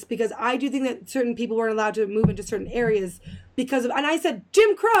with race, because I do think that certain people weren't allowed to move into certain areas because of, and I said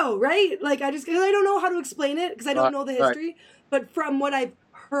Jim Crow, right? Like because I don't know how to explain it because I don't know the history, but from what I've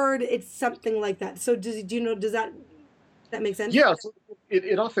heard, it's something like that. So does that make sense? Yeah, so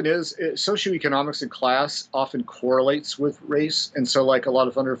it often is. Socioeconomics and class often correlates with race. And so like a lot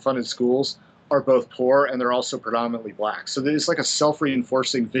of underfunded schools are both poor and they're also predominantly black. So there's like a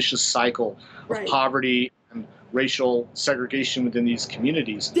self-reinforcing vicious cycle of poverty and racial segregation within these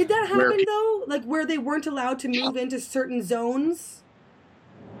communities. Did that happen though? Like where they weren't allowed to move into certain zones?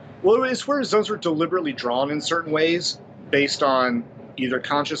 Well, it's where zones were deliberately drawn in certain ways based on either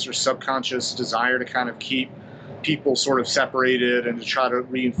conscious or subconscious desire to kind of keep people sort of separated and to try to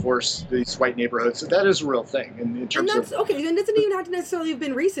reinforce these white neighborhoods. So that is a real thing. In terms and that's okay. And it doesn't even have to necessarily have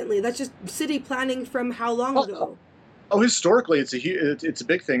been recently. That's just city planning from how long ago? Historically, it's a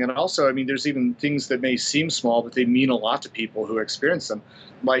big thing. And also, I mean, there's even things that may seem small, but they mean a lot to people who experience them,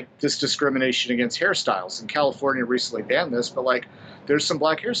 like this discrimination against hairstyles. And California recently banned this, but like there's some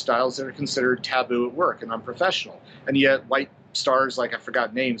black hairstyles that are considered taboo at work and unprofessional. And yet white stars, like I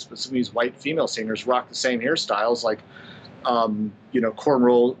forgot names, but some of these white female singers rock the same hairstyles, like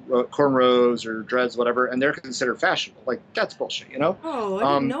cornrows or dreads, whatever, and they're considered fashionable. Like that's bullshit, Oh,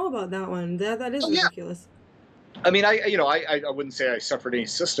 I didn't know about that one. That is ridiculous. I mean, I wouldn't say I suffered any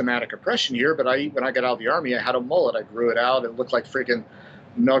systematic oppression here, but when I got out of the Army, I had a mullet. I grew it out. It looked like freaking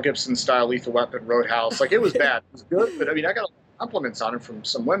Mel Gibson style Lethal Weapon, Roadhouse. Like it was bad. It was good, but I mean, I got compliments on it from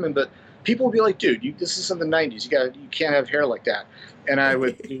some women, but people would be like, dude, this is in the 90s. You can't have hair like that. And I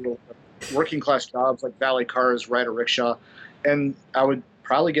would do working class jobs like valet cars, ride a rickshaw, and I would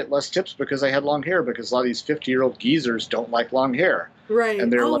probably get less tips because I had long hair, because a lot of these 50-year-old geezers don't like long hair. Right.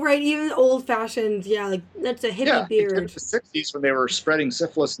 And they're even old fashioned. Yeah, like that's a hippie beard. In the 60s when they were spreading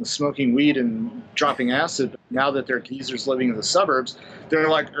syphilis and smoking weed and dropping acid. Now that they're geezers living in the suburbs, they're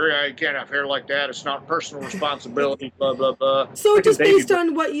like, you can't have hair like that. It's not personal responsibility. Blah blah blah. So like just based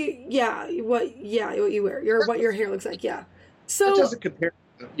on what you what you wear, what your hair looks like. Yeah. So it doesn't compare.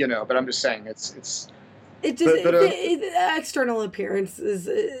 But I'm just saying it's. It just the external appearance is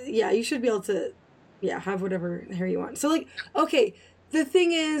you should be able to have whatever hair you want. So like okay. The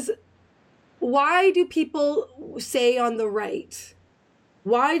thing is, why do people say on the right,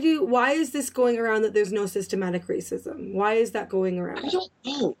 why is this going around that there's no systematic racism? Why is that going around? I don't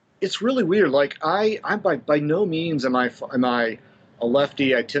know. It's really weird. Like I'm by no means am I a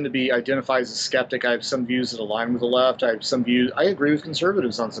lefty. I tend to be identified as a skeptic. I have some views that align with the left. I have some views. I agree with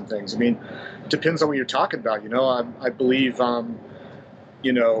conservatives on some things. I mean, depends on what you're talking about. You know, I believe.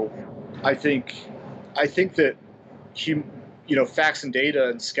 You know, I think that facts and data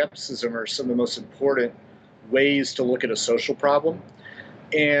and skepticism are some of the most important ways to look at a social problem.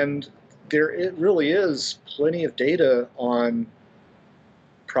 And it really is plenty of data on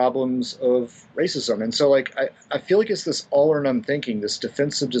problems of racism. And so, like, I feel like it's this all or none thinking, this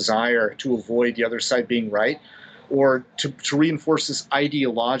defensive desire to avoid the other side being right, or to reinforce this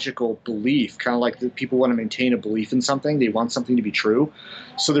ideological belief, kind of like the people want to maintain a belief in something. They want something to be true.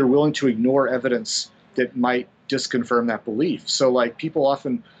 So they're willing to ignore evidence that might disconfirm that belief. So, like,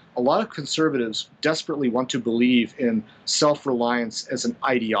 a lot of conservatives desperately want to believe in self-reliance as an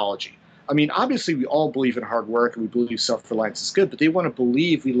ideology. I mean, obviously, we all believe in hard work and we believe self-reliance is good, but they want to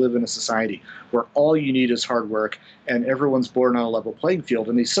believe we live in a society where all you need is hard work and everyone's born on a level playing field.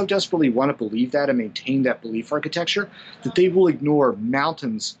 And they so desperately want to believe that and maintain that belief architecture that they will ignore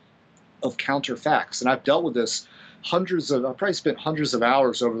mountains of counterfacts. And I've dealt with this I've probably spent hundreds of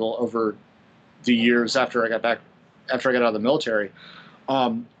hours over the years after I got out of the military,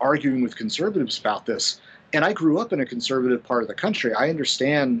 arguing with conservatives about this. And I grew up in a conservative part of the country. I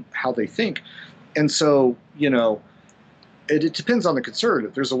understand how they think. And so, it depends on the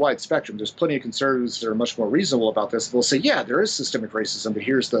conservative. There's a wide spectrum. There's plenty of conservatives that are much more reasonable about this. They'll say, yeah, there is systemic racism, but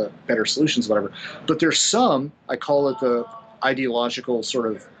here's the better solutions, whatever. But there's some, I call it the ideological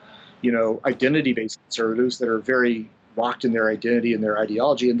sort of, identity-based conservatives that are very locked in their identity and their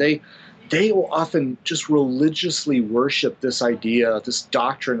ideology. And they will often just religiously worship this idea, this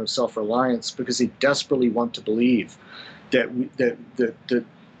doctrine of self-reliance, because they desperately want to believe that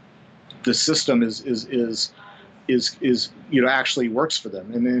the system is actually works for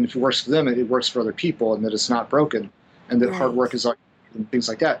them, and then if it works for them, it works for other people, and that it's not broken, and that hard work is like, and things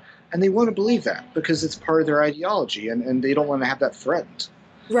like that. And they want to believe that because it's part of their ideology, and they don't want to have that threatened.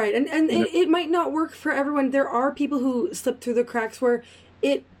 Right, and it might not work for everyone. There are people who slip through the cracks where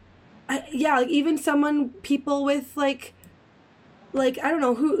like even people with like I don't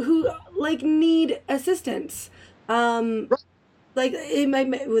know who like need assistance. Right. Like it might,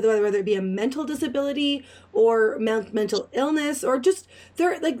 whether it be a mental disability or mental illness, or just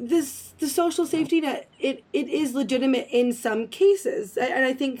the social safety net, it is legitimate in some cases. And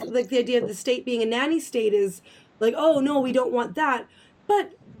I think like the idea of the state being a nanny state is like, oh no, we don't want that.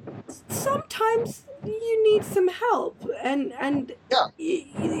 But sometimes you need some help, and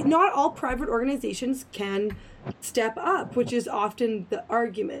not all private organizations can step up, which is often the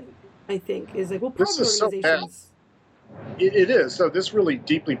argument, I think, is like, well, private organizations. It is. So this really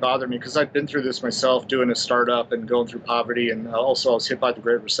deeply bothered me because I've been through this myself, doing a startup and going through poverty, and also I was hit by the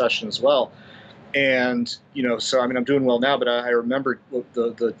Great Recession as well. And so I mean, I'm doing well now, but I remember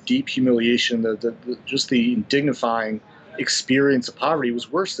the deep humiliation, just the dignifying experience of poverty was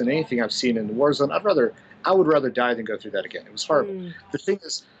worse than anything I've seen in the war zone. I would rather die than go through that again. It was horrible. The thing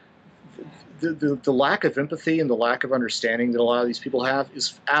is, the lack of empathy and the lack of understanding that a lot of these people have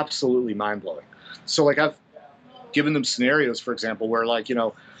is absolutely mind-blowing. So like I've given them scenarios, for example, where like,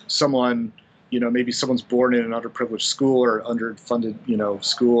 someone, maybe someone's born in an underprivileged school or underfunded,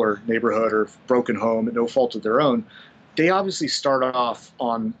 school or neighborhood or broken home at no fault of their own. They obviously start off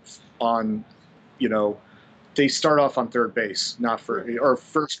on they start off on third base, or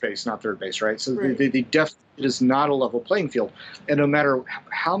first base, not third base, right? So right. They definitely, it is not a level playing field. And no matter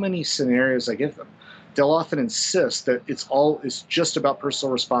how many scenarios I give them, they'll often insist that it's just about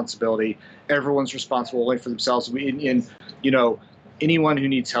personal responsibility. Everyone's responsible only for themselves. Anyone who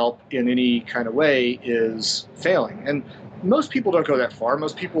needs help in any kind of way is failing. And most people don't go that far.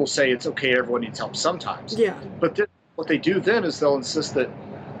 Most people will say it's okay, everyone needs help sometimes. Yeah. But what they do then is they'll insist that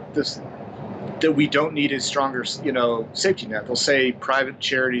we don't need a stronger, safety net. They'll say private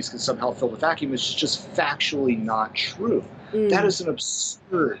charities can somehow fill the vacuum, which is just factually not true. That is an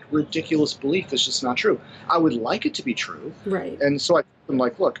absurd, ridiculous belief that's just not true. I would like it to be true. Right. And so I'm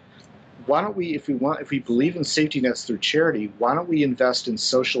like, look, why don't we, if we believe in safety nets through charity, why don't we invest in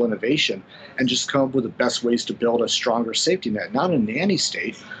social innovation and just come up with the best ways to build a stronger safety net? Not a nanny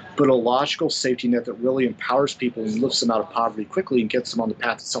state, but a logical safety net that really empowers people and lifts them out of poverty quickly and gets them on the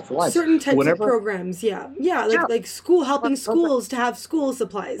path to self-reliance. Certain types of programs, like helping schools to have school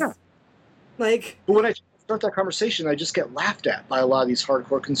supplies. Yeah. But when I start that conversation, I just get laughed at by a lot of these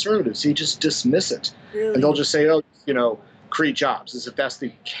hardcore conservatives. They just dismiss it. Really? And they'll just say, create jobs, as if that's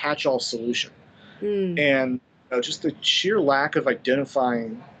the catch-all solution. Mm. And just the sheer lack of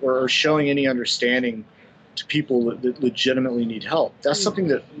identifying or showing any understanding to people that legitimately need help. That's something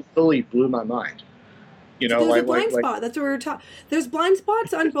that really blew my mind. There's a blind spot. That's what we were talking. There's blind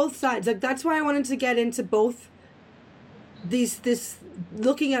spots on both sides. Like, that's why I wanted to get into both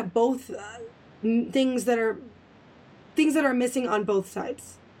looking at both things that are missing on both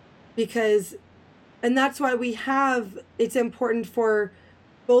sides, and that's why it's important for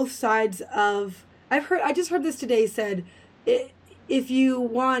both sides of. I just heard this today said, if you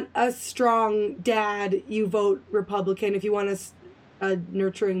want a strong dad, you vote Republican. If you want a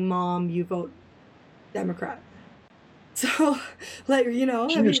nurturing mom, you vote Democrat. So, like,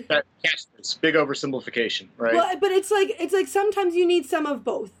 it's big oversimplification, right? Well, but it's like sometimes you need some of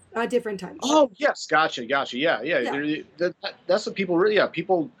both at different times. Oh yes, gotcha. Yeah. That's what people really. Yeah,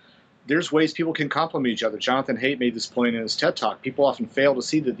 people. There's ways people can complement each other. Jonathan Haidt made this point in his TED Talk. People often fail to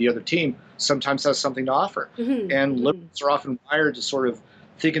see that the other team sometimes has something to offer, and liberals are often wired to sort of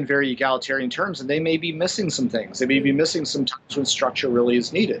think in very egalitarian terms, and they may be missing some things. They may be missing some times when structure really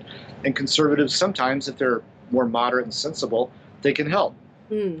is needed. And conservatives sometimes, if they're more moderate and sensible, they can help.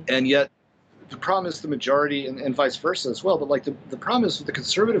 And yet, the problem is the majority, and vice versa as well. But like the problem is with the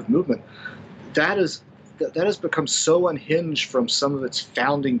conservative movement, that has become so unhinged from some of its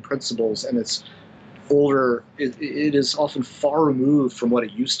founding principles, and its older. It is often far removed from what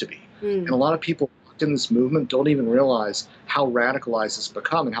it used to be. And a lot of people in this movement don't even realize how radicalized it's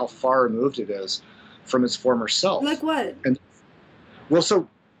become and how far removed it is from its former self. Like what? And so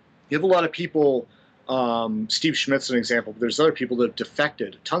you have a lot of people. Steve Schmidt's an example, but there's other people that have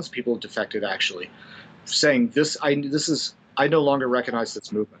defected. Tons of people have defected, actually, saying I no longer recognize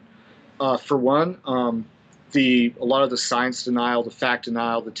this movement. For one, a lot of the science denial, the fact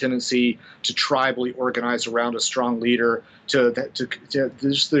denial, the tendency to tribally organize around a strong leader, to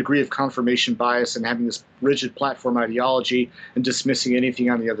just the degree of confirmation bias and having this rigid platform ideology and dismissing anything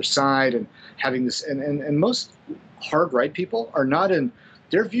on the other side, and having this and most hard right people are not in.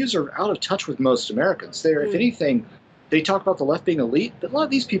 Their views are out of touch with most Americans. If anything, they talk about the left being elite, but a lot of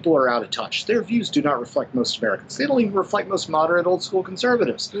these people are out of touch. Their views do not reflect most Americans. They don't even reflect most moderate, old-school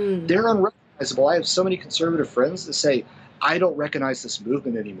conservatives. They're unrecognizable. I have so many conservative friends that say, I don't recognize this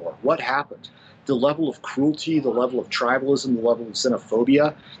movement anymore. What happened? The level of cruelty, the level of tribalism, the level of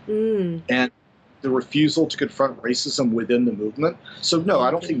xenophobia, and the refusal to confront racism within the movement. So no, I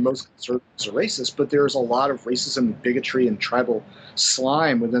don't think most conservatives are racist, but there's a lot of racism, bigotry, and tribal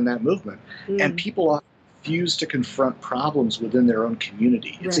slime within that movement. And people often refuse to confront problems within their own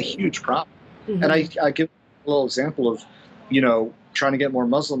community. It's a huge problem. And I give a little example of, trying to get more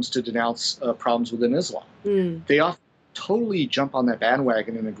Muslims to denounce problems within Islam. They often totally jump on that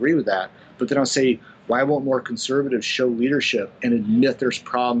bandwagon and agree with that, but then I'll say, why won't more conservatives show leadership and admit there's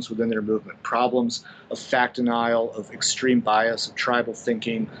problems within their movement? Problems of fact denial, of extreme bias, of tribal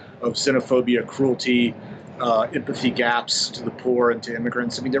thinking, of xenophobia, cruelty, empathy gaps to the poor and to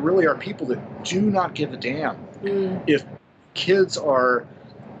immigrants. I mean, there really are people that do not give a damn if kids are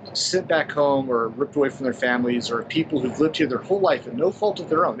sent back home or ripped away from their families, or people who've lived here their whole life at no fault of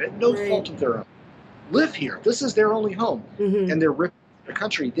their own, live here. This is their only home, and they're ripped from their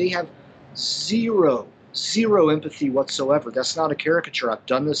country. They have zero empathy whatsoever. That's not a caricature. I've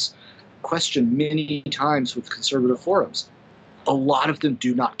done this question many times with conservative forums. A lot of them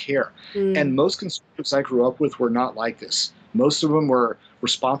do not care. And most conservatives I grew up with were not like this. Most of them were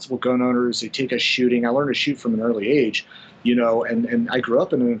responsible gun owners. They take us shooting. I learned to shoot from an early age, and I grew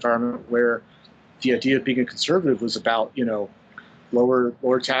up in an environment where the idea of being a conservative was about,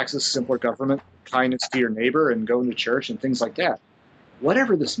 lower taxes, simpler government, kindness to your neighbor, and going to church and things like that.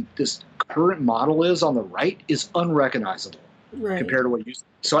 Whatever this current model is on the right is unrecognizable compared to what used to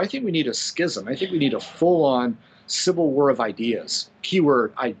be. So I think we need a schism. I think we need a full-on civil war of ideas,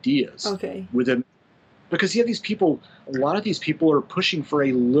 keyword ideas, within. Because you have these people, a lot of these people are pushing for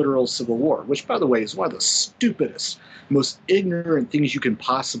a literal civil war, which, by the way, is one of the stupidest, most ignorant things you can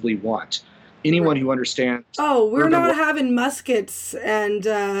possibly want. Anyone who understands. Oh, we're not having muskets and,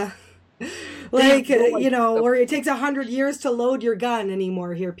 where it takes 100 years to load your gun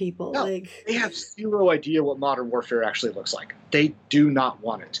anymore here, people. No, they have zero idea what modern warfare actually looks like. They do not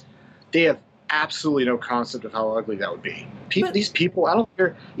want it. They have absolutely no concept of how ugly that would be. These people, I don't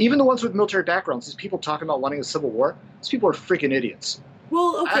care, even the ones with military backgrounds, these people talking about wanting a civil war, these people are freaking idiots.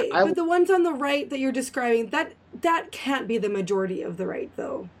 Well, okay, but the ones on the right that you're describing, that can't be the majority of the right,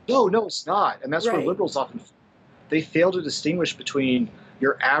 though. No, it's not. And that's where liberals often, they fail to distinguish between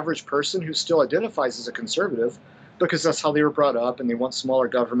your average person who still identifies as a conservative, because that's how they were brought up and they want smaller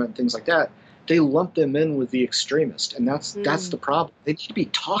government and things like that, they lump them in with the extremist, and that's the problem. They need to be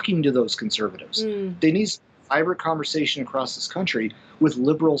talking to those conservatives. They need vibrant conversation across this country with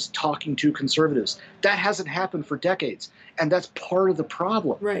liberals talking to conservatives. That hasn't happened for decades, and that's part of the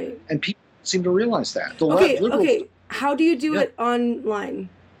problem. Right. And people seem to realize that. Okay. How do you do it online?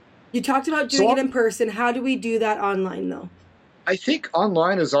 You talked about doing it in person. How do we do that online, though? I think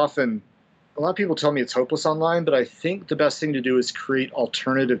online is often, a lot of people tell me it's hopeless online, but I think the best thing to do is create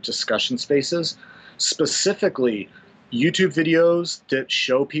alternative discussion spaces, specifically YouTube videos that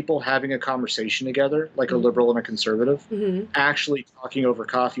show people having a conversation together, like a liberal and a conservative, actually talking over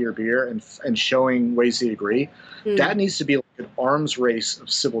coffee or beer and showing ways they agree. That needs to be like an arms race of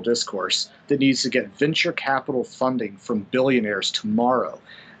civil discourse that needs to get venture capital funding from billionaires tomorrow.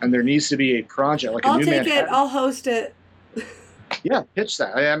 And there needs to be a project like a new Manhattan. I'll take it. I'll host it. Yeah, pitch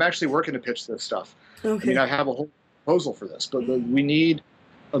that. I'm actually working to pitch this stuff. Okay. I mean, I have a whole proposal for this, but we need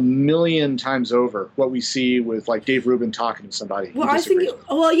a million times over what we see with like Dave Rubin talking to somebody.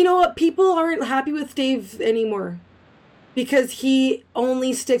 Well, you know what? People aren't happy with Dave anymore because he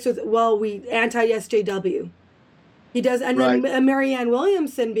only sticks with, anti-SJW. He does. And then Marianne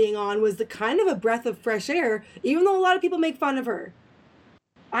Williamson being on was the kind of a breath of fresh air, even though a lot of people make fun of her.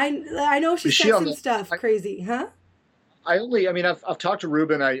 I know she said some stuff crazy, huh? I've talked to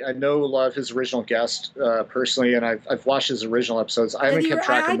Rubin. I know a lot of his original guests personally, and I've watched his original episodes. I haven't kept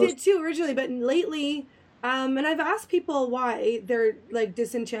track of them. I did too originally, but lately, and I've asked people why they're like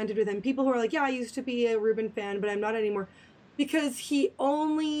disenchanted with him. People who are like, yeah, I used to be a Rubin fan, but I'm not anymore. Because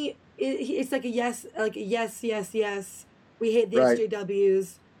it's like a yes. We hate the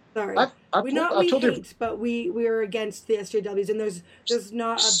SJWs. Sorry. But we're against the SJWs, and there's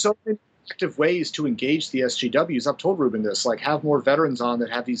not so many effective ways to engage the SJWs. I've told Rubin this, like have more veterans on that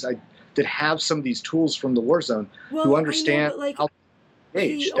have some of these tools from the war zone who understand how to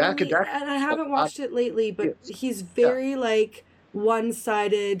engage. And I haven't watched it lately, but he's very like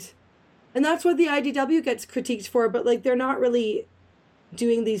one-sided, and that's what the IDW gets critiqued for. But like they're not really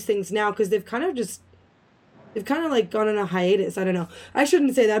doing these things now because they've kind of like gone on a hiatus. I don't know. I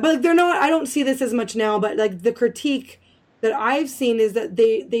shouldn't say that, but like they're not. I don't see this as much now. But like the critique that I've seen is that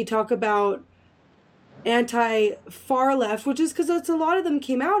they talk about anti-far left, which is because a lot of them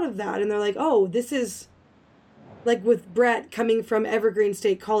came out of that, and they're like, oh, this is like with Brett coming from Evergreen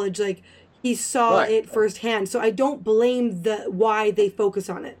State College, like he saw it firsthand. So I don't blame why they focus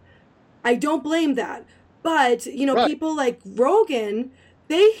on it. I don't blame that. But people like Rogan,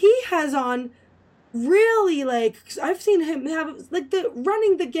 he has on really like I've seen him have like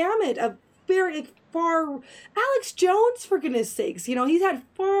running the gamut of very far Alex Jones, for goodness sakes, he's had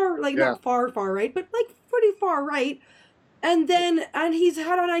not far right, but like pretty far right, and he's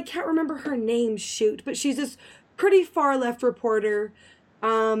had on, I can't remember her name, but she's this pretty far left reporter.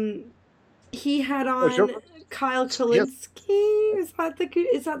 He had on Kyle Kulinski. Is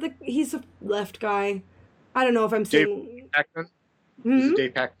that he's a left guy. I don't know if I'm saying Dave Packman.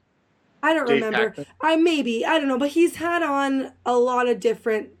 Dave Packman. I don't remember. I don't know, but he's had on a lot of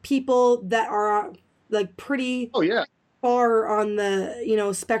different people that are like pretty far on the,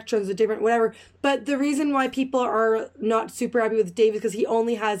 spectrums of different whatever. But the reason why people are not super happy with Dave is because he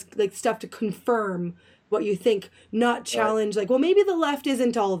only has like stuff to confirm what you think, not challenge like, well, maybe the left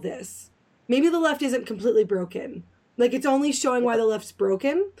isn't all this. Maybe the left isn't completely broken. Like it's only showing why the left's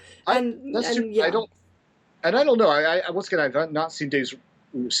broken. I don't know. Once again, I've not seen Dave's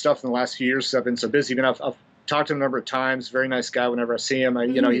stuff in the last few years because I've been so busy. I've talked to him a number of times. Very nice guy. Whenever I see him,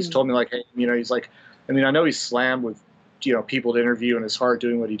 he's told me like, hey, he's like, I know he's slammed with, people to interview and it's hard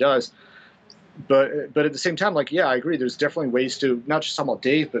doing what he does. But at the same time, like, yeah, I agree. There's definitely ways to not just talk about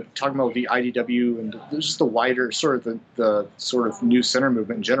Dave, but talking about the IDW and just the wider sort of the sort of new center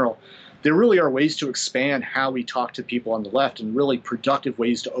movement in general. There really are ways to expand how we talk to people on the left and really productive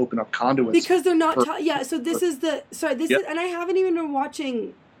ways to open up conduits. Because they're not, so this is is, and I haven't even been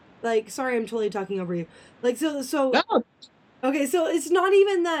watching, like, sorry, I'm totally talking over you. Like, so, no. Okay, so it's not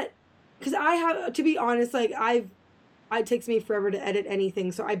even that, because I have, to be honest, like, it takes me forever to edit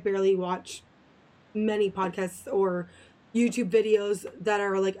anything, so I barely watch many podcasts or YouTube videos that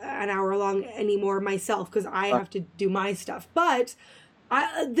are like an hour long anymore myself, because I have to do my stuff. But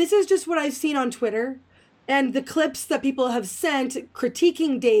this is just what I've seen on Twitter and the clips that people have sent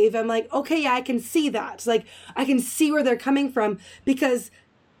critiquing Dave. I'm like, okay, yeah, I can see that. It's like, I can see where they're coming from because,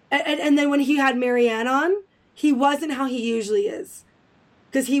 and then when he had Marianne on, he wasn't how he usually is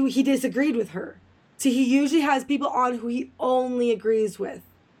because he disagreed with her. So he usually has people on who he only agrees with.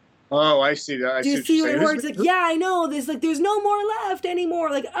 Oh, I see that. I Do see you what see you're what saying. where it's like, yeah, I know this, like, there's no more left anymore.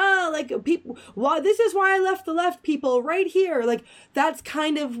 Like, like people, why, this is why I left the left people right here. Like, that's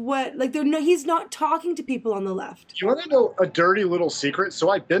kind of what, like, he's not talking to people on the left. You want to know a dirty little secret? So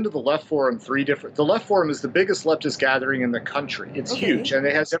I've been to the Left Forum the Left Forum is the biggest leftist gathering in the country. It's huge, and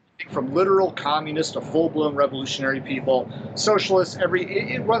it has everything from literal communists to full-blown revolutionary people, socialists,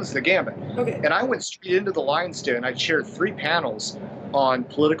 it runs the gamut. Okay. And I went straight into the Lion's Den. I chaired 3 panels on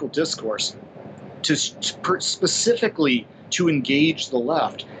political discourse specifically to engage the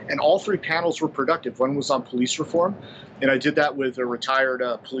left. And all 3 panels were productive. One was on police reform, and I did that with a retired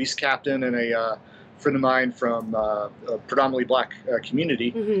police captain and a friend of mine from a predominantly black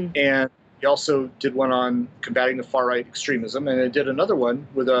community. Mm-hmm. And we also did one on combating the far-right extremism. And I did another one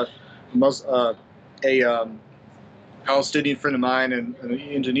with a Palestinian friend of mine and an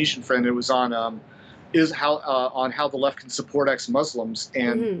Indonesian friend. It was on how the left can support ex-Muslims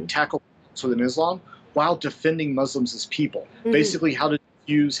and mm-hmm. tackle within Islam while defending Muslims as people. Mm-hmm. Basically, how to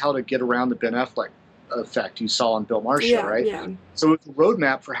get around the Ben Affleck effect you saw on Bill Maher's show, right? Yeah. So it's a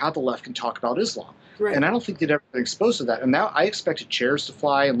roadmap for how the left can talk about Islam. Right. And I don't think they'd ever been exposed to that. And now I expected chairs to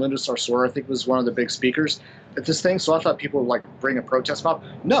fly, and Linda Sarsour, I think, was one of the big speakers at this thing. So I thought people would like bring a protest mob.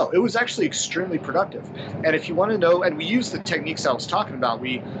 No, it was actually extremely productive. And if you want to know, and we used the techniques I was talking about,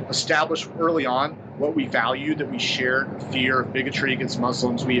 we established early on what we valued, that we shared fear of bigotry against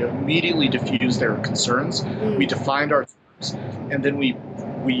Muslims. We immediately diffused their concerns. Mm. We defined our terms, and then we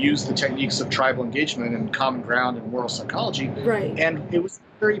used the techniques of tribal engagement and common ground and moral psychology. Right. And it was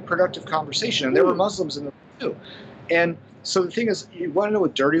a very productive conversation. And there were Muslims in there too. And so the thing is, you want to know a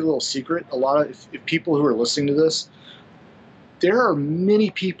dirty little secret? If people who are listening to this, there are many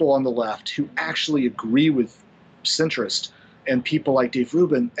people on the left who actually agree with centrist and people like Dave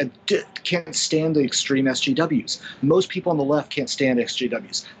Rubin and can't stand the extreme SJWs. Most people on the left can't stand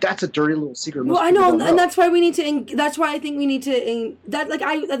SJWs. That's a dirty little secret. Well, I know, and that's why we need to. That's why I think we need to.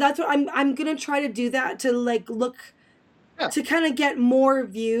 That's what I'm gonna try to do that to like look to kind of get more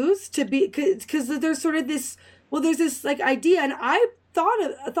views to be because there's sort of this. Well, there's this like idea, and I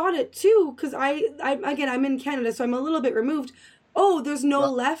thought it too because I'm in Canada, so I'm a little bit removed. Oh, there's no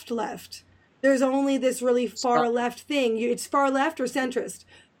left. There's only this really far left thing. It's far left or centrist.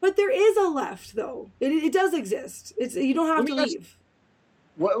 But there is a left, though. It does exist. You don't have to leave.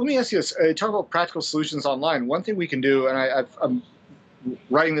 Well, let me ask you this. Talk about practical solutions online. One thing we can do, and I'm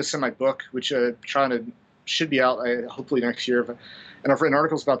writing this in my book, which should be out hopefully next year. And I've written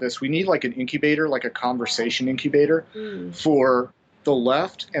articles about this. We need like an incubator, like a conversation incubator for the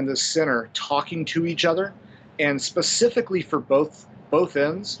left and the center talking to each other, and specifically for both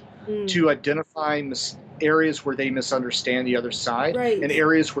ends. To identify areas where they misunderstand the other side and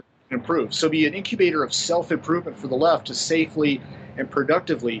areas where they can improve. So be an incubator of self-improvement for the left to safely and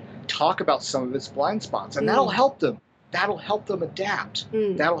productively talk about some of its blind spots. And that'll help them. That'll help them adapt.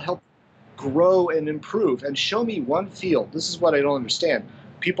 That'll help grow and improve. And show me one field. This is what I don't understand.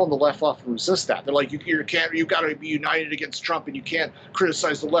 People on the left often resist that. They're like, you got to be united against Trump and you can't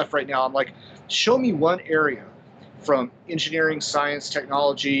criticize the left right now. I'm like, show me one area from engineering, science,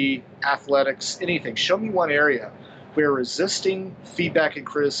 technology, athletics, anything. Show me one area where resisting feedback and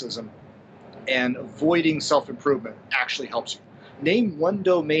criticism and avoiding self-improvement actually helps you. Name one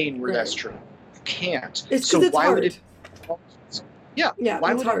domain where that's true. You can't. It's hard. Why would it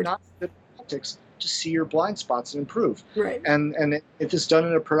not be politics to see your blind spots and improve? Right. And if it's done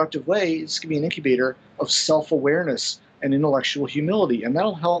in a productive way, it's going to be an incubator of self-awareness and intellectual humility, and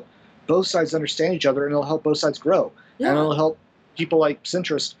that'll help both sides understand each other, and it'll help both sides grow. And it'll help people like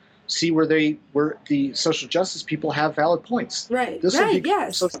centrists see where the social justice people have valid points. Right.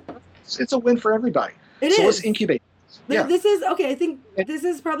 Yes. So it's a win for everybody. So let's incubate. This is okay. I think this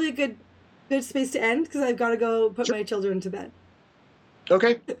is probably a good space to end because I've got to go put my children to bed.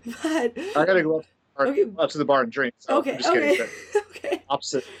 Okay. But I got to go up to the bar and drink. So okay. I'm just kidding. Okay.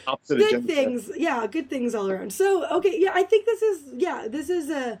 Opposite good agenda. Things. Yeah. Good things all around. So I think this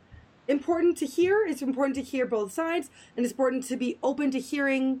is important to hear. It's important to hear both sides, and it's important to be open to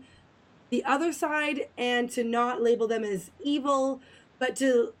hearing the other side and to not label them as evil, but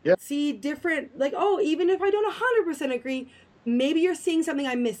to see different, like, even if I don't 100% agree, maybe you're seeing something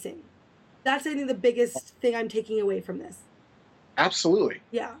I'm missing. That's, I think, the biggest thing I'm taking away from this. Absolutely.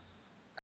 Yeah.